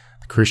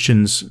 The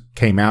Christians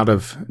came out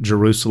of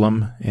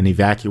Jerusalem and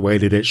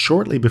evacuated it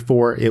shortly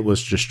before it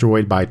was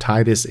destroyed by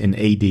Titus in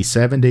AD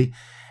 70,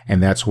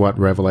 and that's what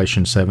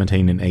Revelation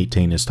 17 and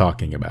 18 is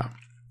talking about.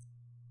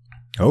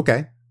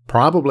 Okay,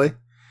 probably.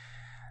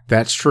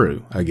 That's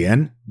true.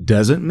 Again,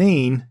 doesn't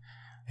mean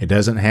it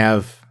doesn't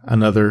have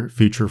another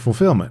future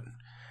fulfillment.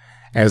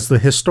 As the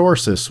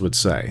historicists would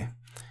say,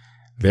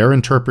 their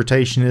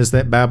interpretation is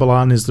that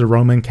Babylon is the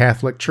Roman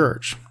Catholic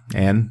Church,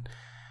 and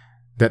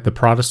that the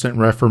Protestant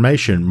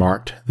Reformation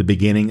marked the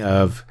beginning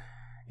of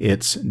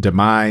its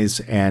demise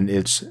and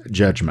its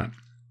judgment.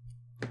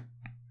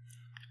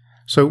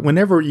 So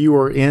whenever you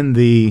are in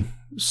the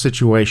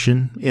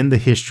situation, in the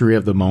history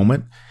of the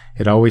moment,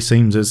 it always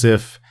seems as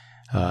if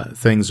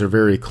things are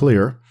very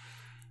clear.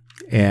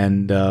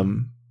 And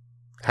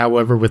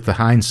however, with the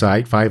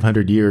hindsight,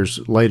 500 years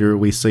later,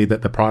 we see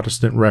that the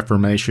Protestant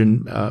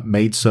Reformation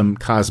made some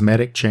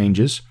cosmetic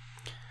changes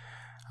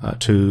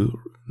to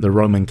the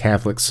Roman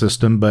Catholic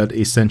system, but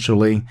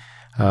essentially,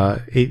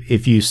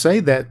 if you say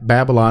that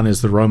Babylon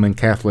is the Roman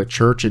Catholic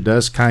Church, it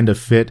does kind of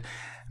fit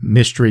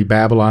Mystery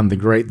Babylon the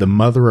Great, the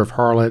mother of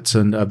harlots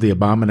and of the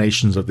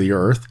abominations of the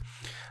earth,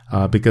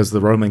 because the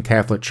Roman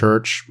Catholic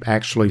Church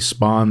actually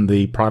spawned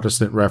the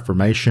Protestant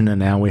Reformation, and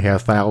now we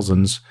have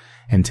thousands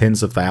and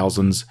tens of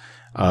thousands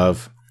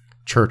of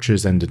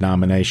churches and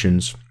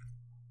denominations,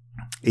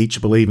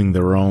 each believing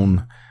their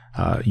own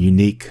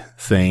unique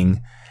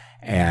thing,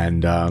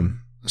 and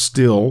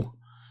still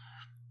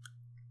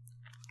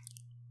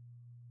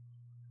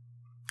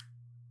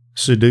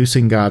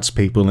seducing God's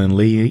people and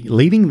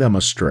leading them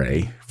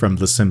astray from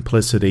the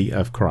simplicity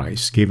of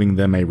Christ, giving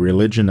them a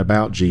religion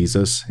about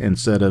Jesus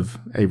instead of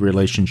a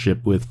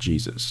relationship with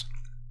Jesus.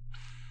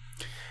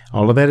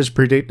 All of that is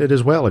predicted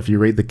as well. If you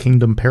read the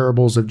kingdom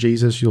parables of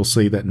Jesus, you'll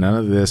see that none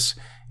of this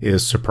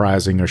is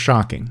surprising or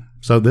shocking.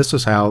 So this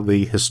is how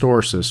the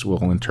historicists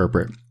will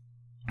interpret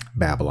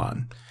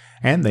Babylon.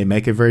 And they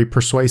make a very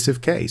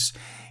persuasive case.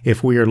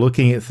 If we are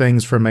looking at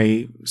things from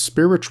a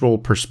spiritual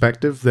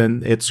perspective,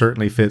 then it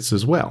certainly fits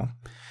as well.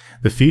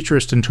 The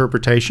futurist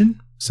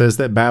interpretation says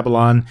that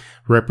Babylon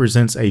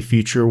represents a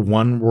future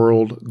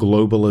one-world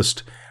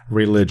globalist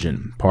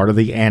religion, part of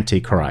the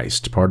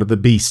Antichrist, part of the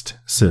beast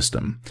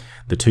system.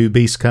 The two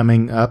beasts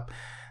coming up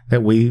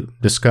that we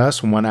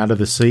discuss, one out of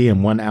the sea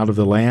and one out of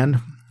the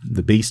land,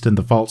 the beast and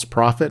the false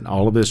prophet,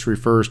 all of this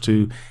refers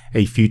to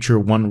a future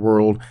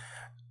one-world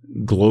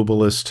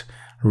globalist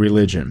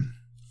religion.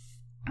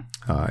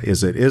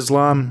 Is it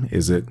Islam?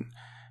 Is it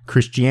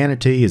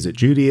Christianity? Is it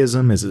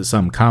Judaism? Is it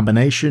some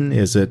combination?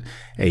 Is it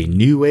a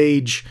New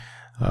Age?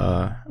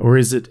 Or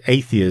is it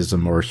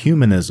atheism or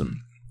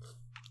humanism?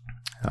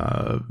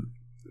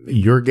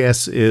 Your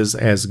guess is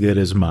as good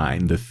as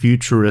mine. The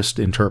futurist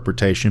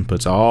interpretation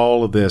puts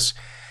all of this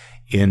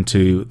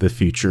into the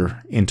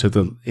future, into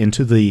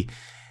the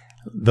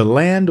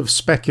land of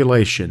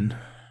speculation,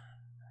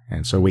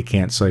 and so we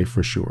can't say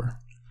for sure.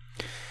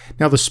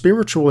 Now, the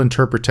spiritual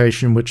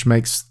interpretation, which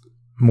makes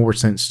more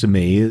sense to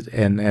me,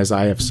 and as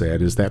I have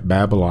said, is that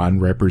Babylon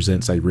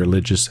represents a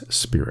religious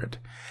spirit.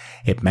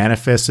 It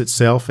manifests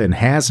itself and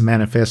has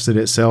manifested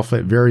itself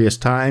at various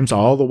times,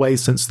 all the way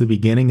since the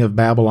beginning of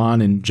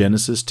Babylon in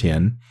Genesis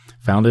 10,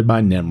 founded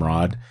by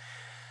Nimrod.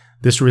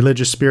 This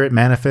religious spirit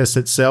manifests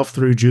itself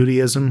through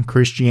Judaism,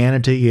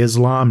 Christianity,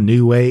 Islam,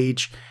 New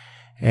Age,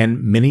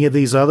 and many of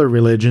these other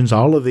religions,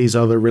 all of these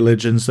other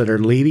religions that are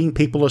leading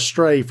people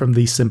astray from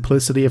the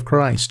simplicity of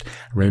Christ.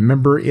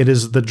 Remember, it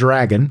is the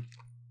dragon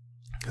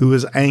who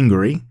is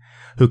angry,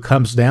 who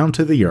comes down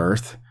to the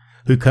earth,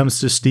 who comes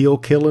to steal,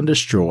 kill, and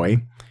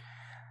destroy.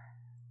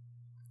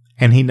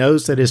 And he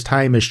knows that his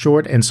time is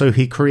short, and so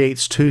he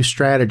creates two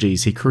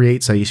strategies. He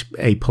creates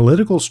a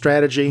political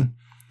strategy,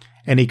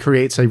 and he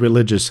creates a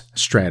religious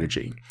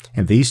strategy.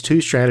 And these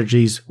two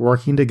strategies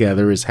working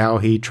together is how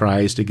he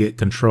tries to get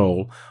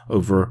control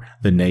over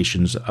the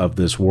nations of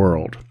this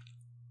world.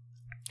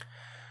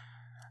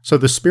 So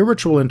the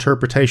spiritual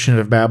interpretation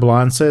of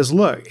Babylon says,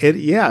 look,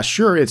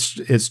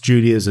 it's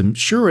Judaism.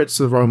 Sure, it's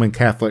the Roman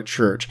Catholic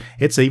Church.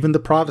 It's even the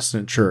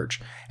Protestant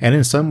Church. And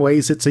in some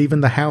ways, it's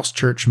even the house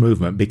church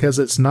movement, because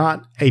it's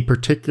not a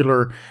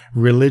particular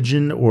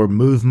religion or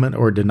movement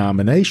or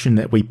denomination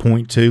that we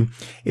point to.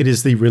 It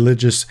is the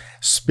religious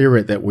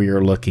spirit that we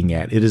are looking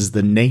at. It is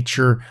the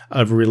nature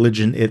of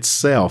religion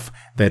itself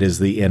that is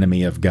the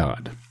enemy of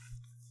God.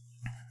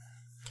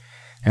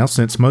 Now,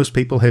 since most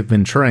people have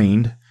been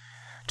trained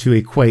to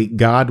equate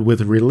God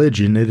with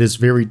religion, it is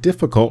very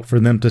difficult for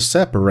them to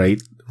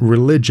separate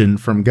religion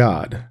from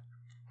God.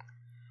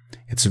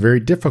 It's very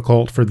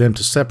difficult for them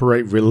to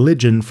separate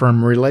religion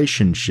from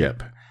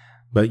relationship.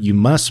 But you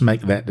must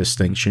make that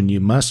distinction.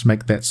 You must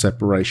make that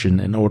separation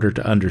in order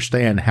to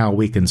understand how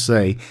we can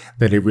say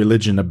that a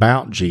religion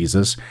about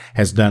Jesus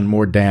has done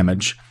more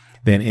damage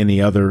than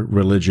any other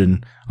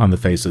religion on the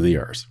face of the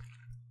earth.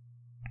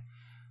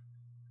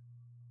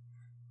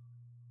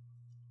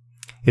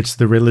 It's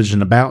the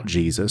religion about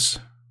Jesus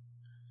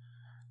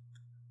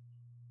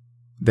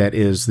that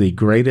is the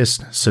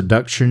greatest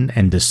seduction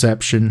and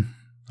deception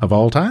of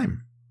all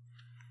time.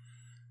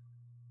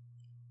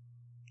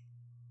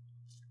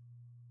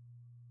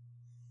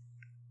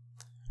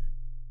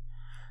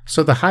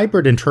 So the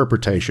hybrid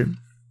interpretation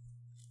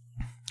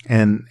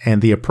and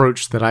the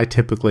approach that I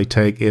typically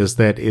take is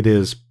that it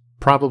is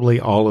probably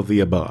all of the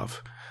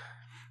above.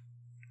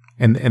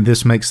 And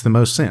this makes the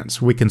most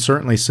sense. We can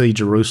certainly see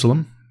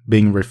Jerusalem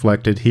being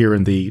reflected here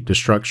in the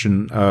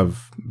destruction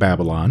of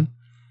Babylon.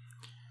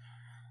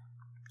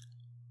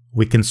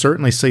 We can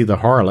certainly see the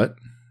harlot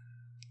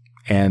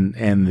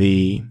and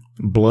the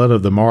blood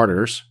of the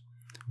martyrs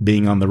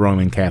being on the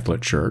Roman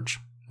Catholic Church,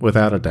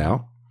 without a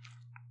doubt.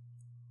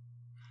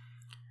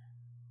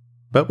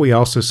 But we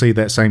also see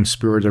that same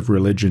spirit of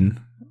religion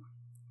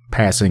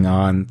passing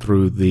on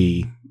through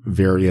the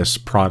various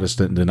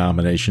Protestant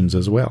denominations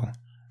as well.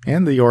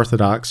 And the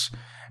Orthodox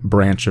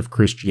branch of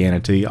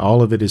Christianity,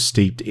 all of it is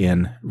steeped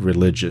in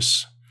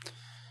religious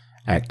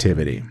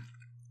activity.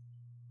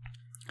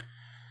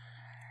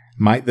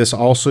 Might this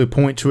also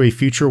point to a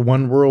future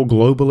one-world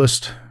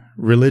globalist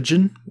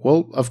religion?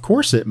 Well, of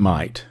course it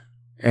might,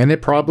 and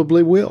it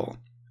probably will,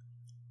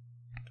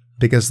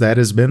 because that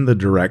has been the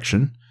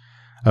direction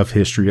of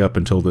history up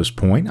until this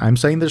point. I'm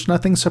saying there's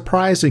nothing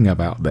surprising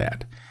about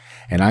that.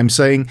 And I'm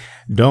saying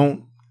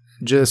don't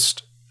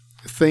just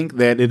think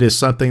that it is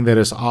something that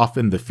is off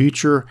in the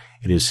future.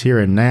 It is here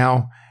and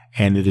now,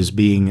 and it is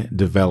being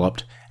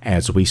developed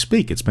as we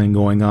speak. It's been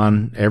going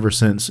on ever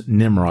since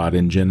Nimrod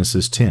in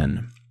Genesis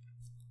 10.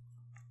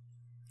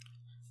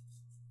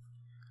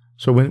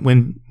 So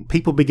when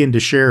people begin to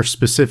share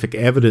specific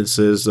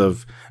evidences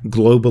of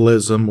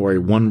globalism or a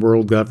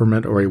one-world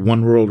government or a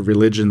one-world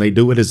religion, they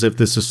do it as if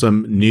this is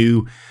some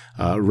new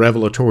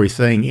revelatory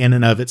thing in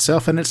and of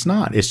itself, and it's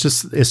not. It's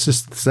just the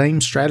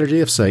same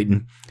strategy of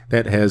Satan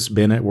that has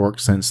been at work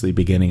since the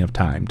beginning of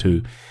time,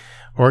 to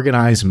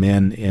organize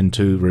men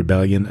into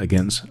rebellion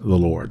against the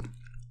Lord.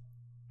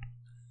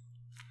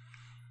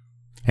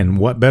 And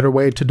what better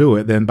way to do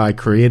it than by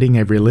creating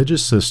a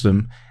religious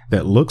system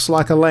that looks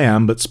like a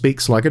lamb but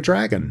speaks like a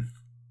dragon?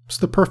 It's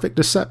the perfect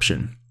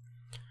deception.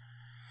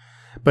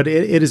 But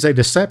it is a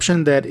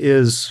deception that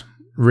is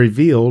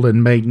revealed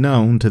and made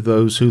known to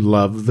those who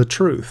love the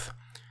truth.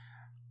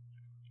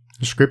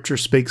 Scripture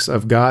speaks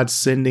of God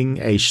sending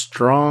a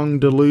strong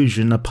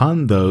delusion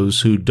upon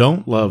those who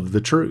don't love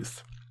the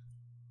truth.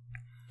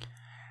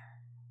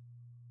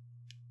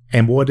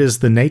 And what is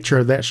the nature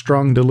of that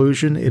strong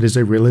delusion? It is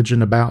a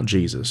religion about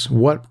Jesus.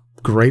 What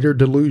greater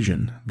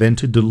delusion than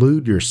to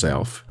delude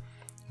yourself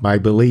by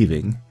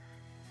believing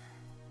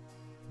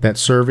that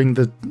serving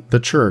the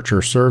church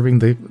or serving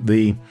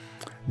the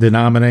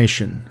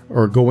denomination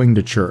or going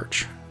to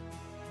church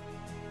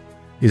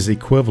is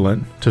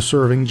equivalent to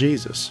serving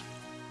Jesus?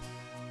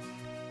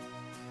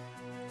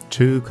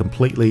 Two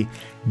completely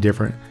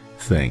different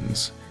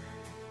things.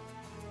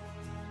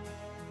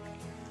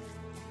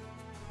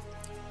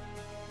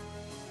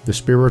 The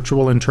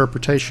spiritual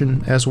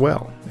interpretation as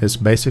well is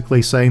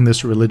basically saying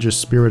this religious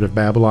spirit of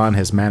Babylon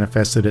has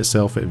manifested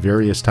itself at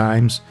various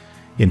times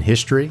in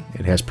history.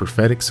 It has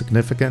prophetic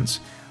significance.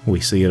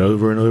 We see it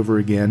over and over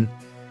again.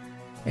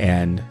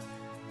 And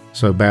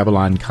so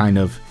Babylon kind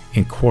of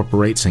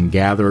incorporates and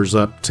gathers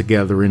up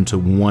together into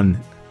one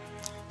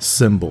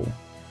symbol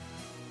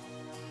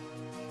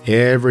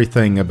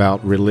everything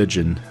about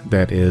religion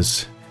that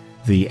is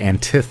the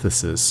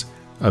antithesis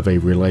of a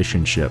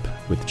relationship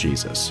with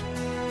Jesus.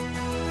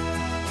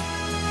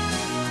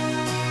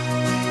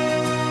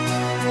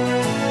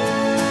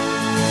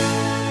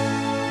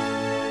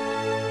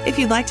 If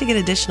you'd like to get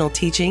additional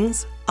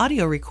teachings,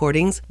 audio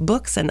recordings,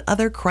 books, and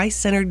other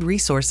Christ-centered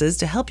resources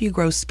to help you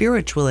grow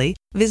spiritually,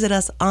 visit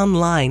us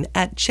online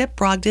at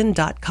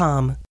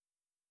chipbrogden.com.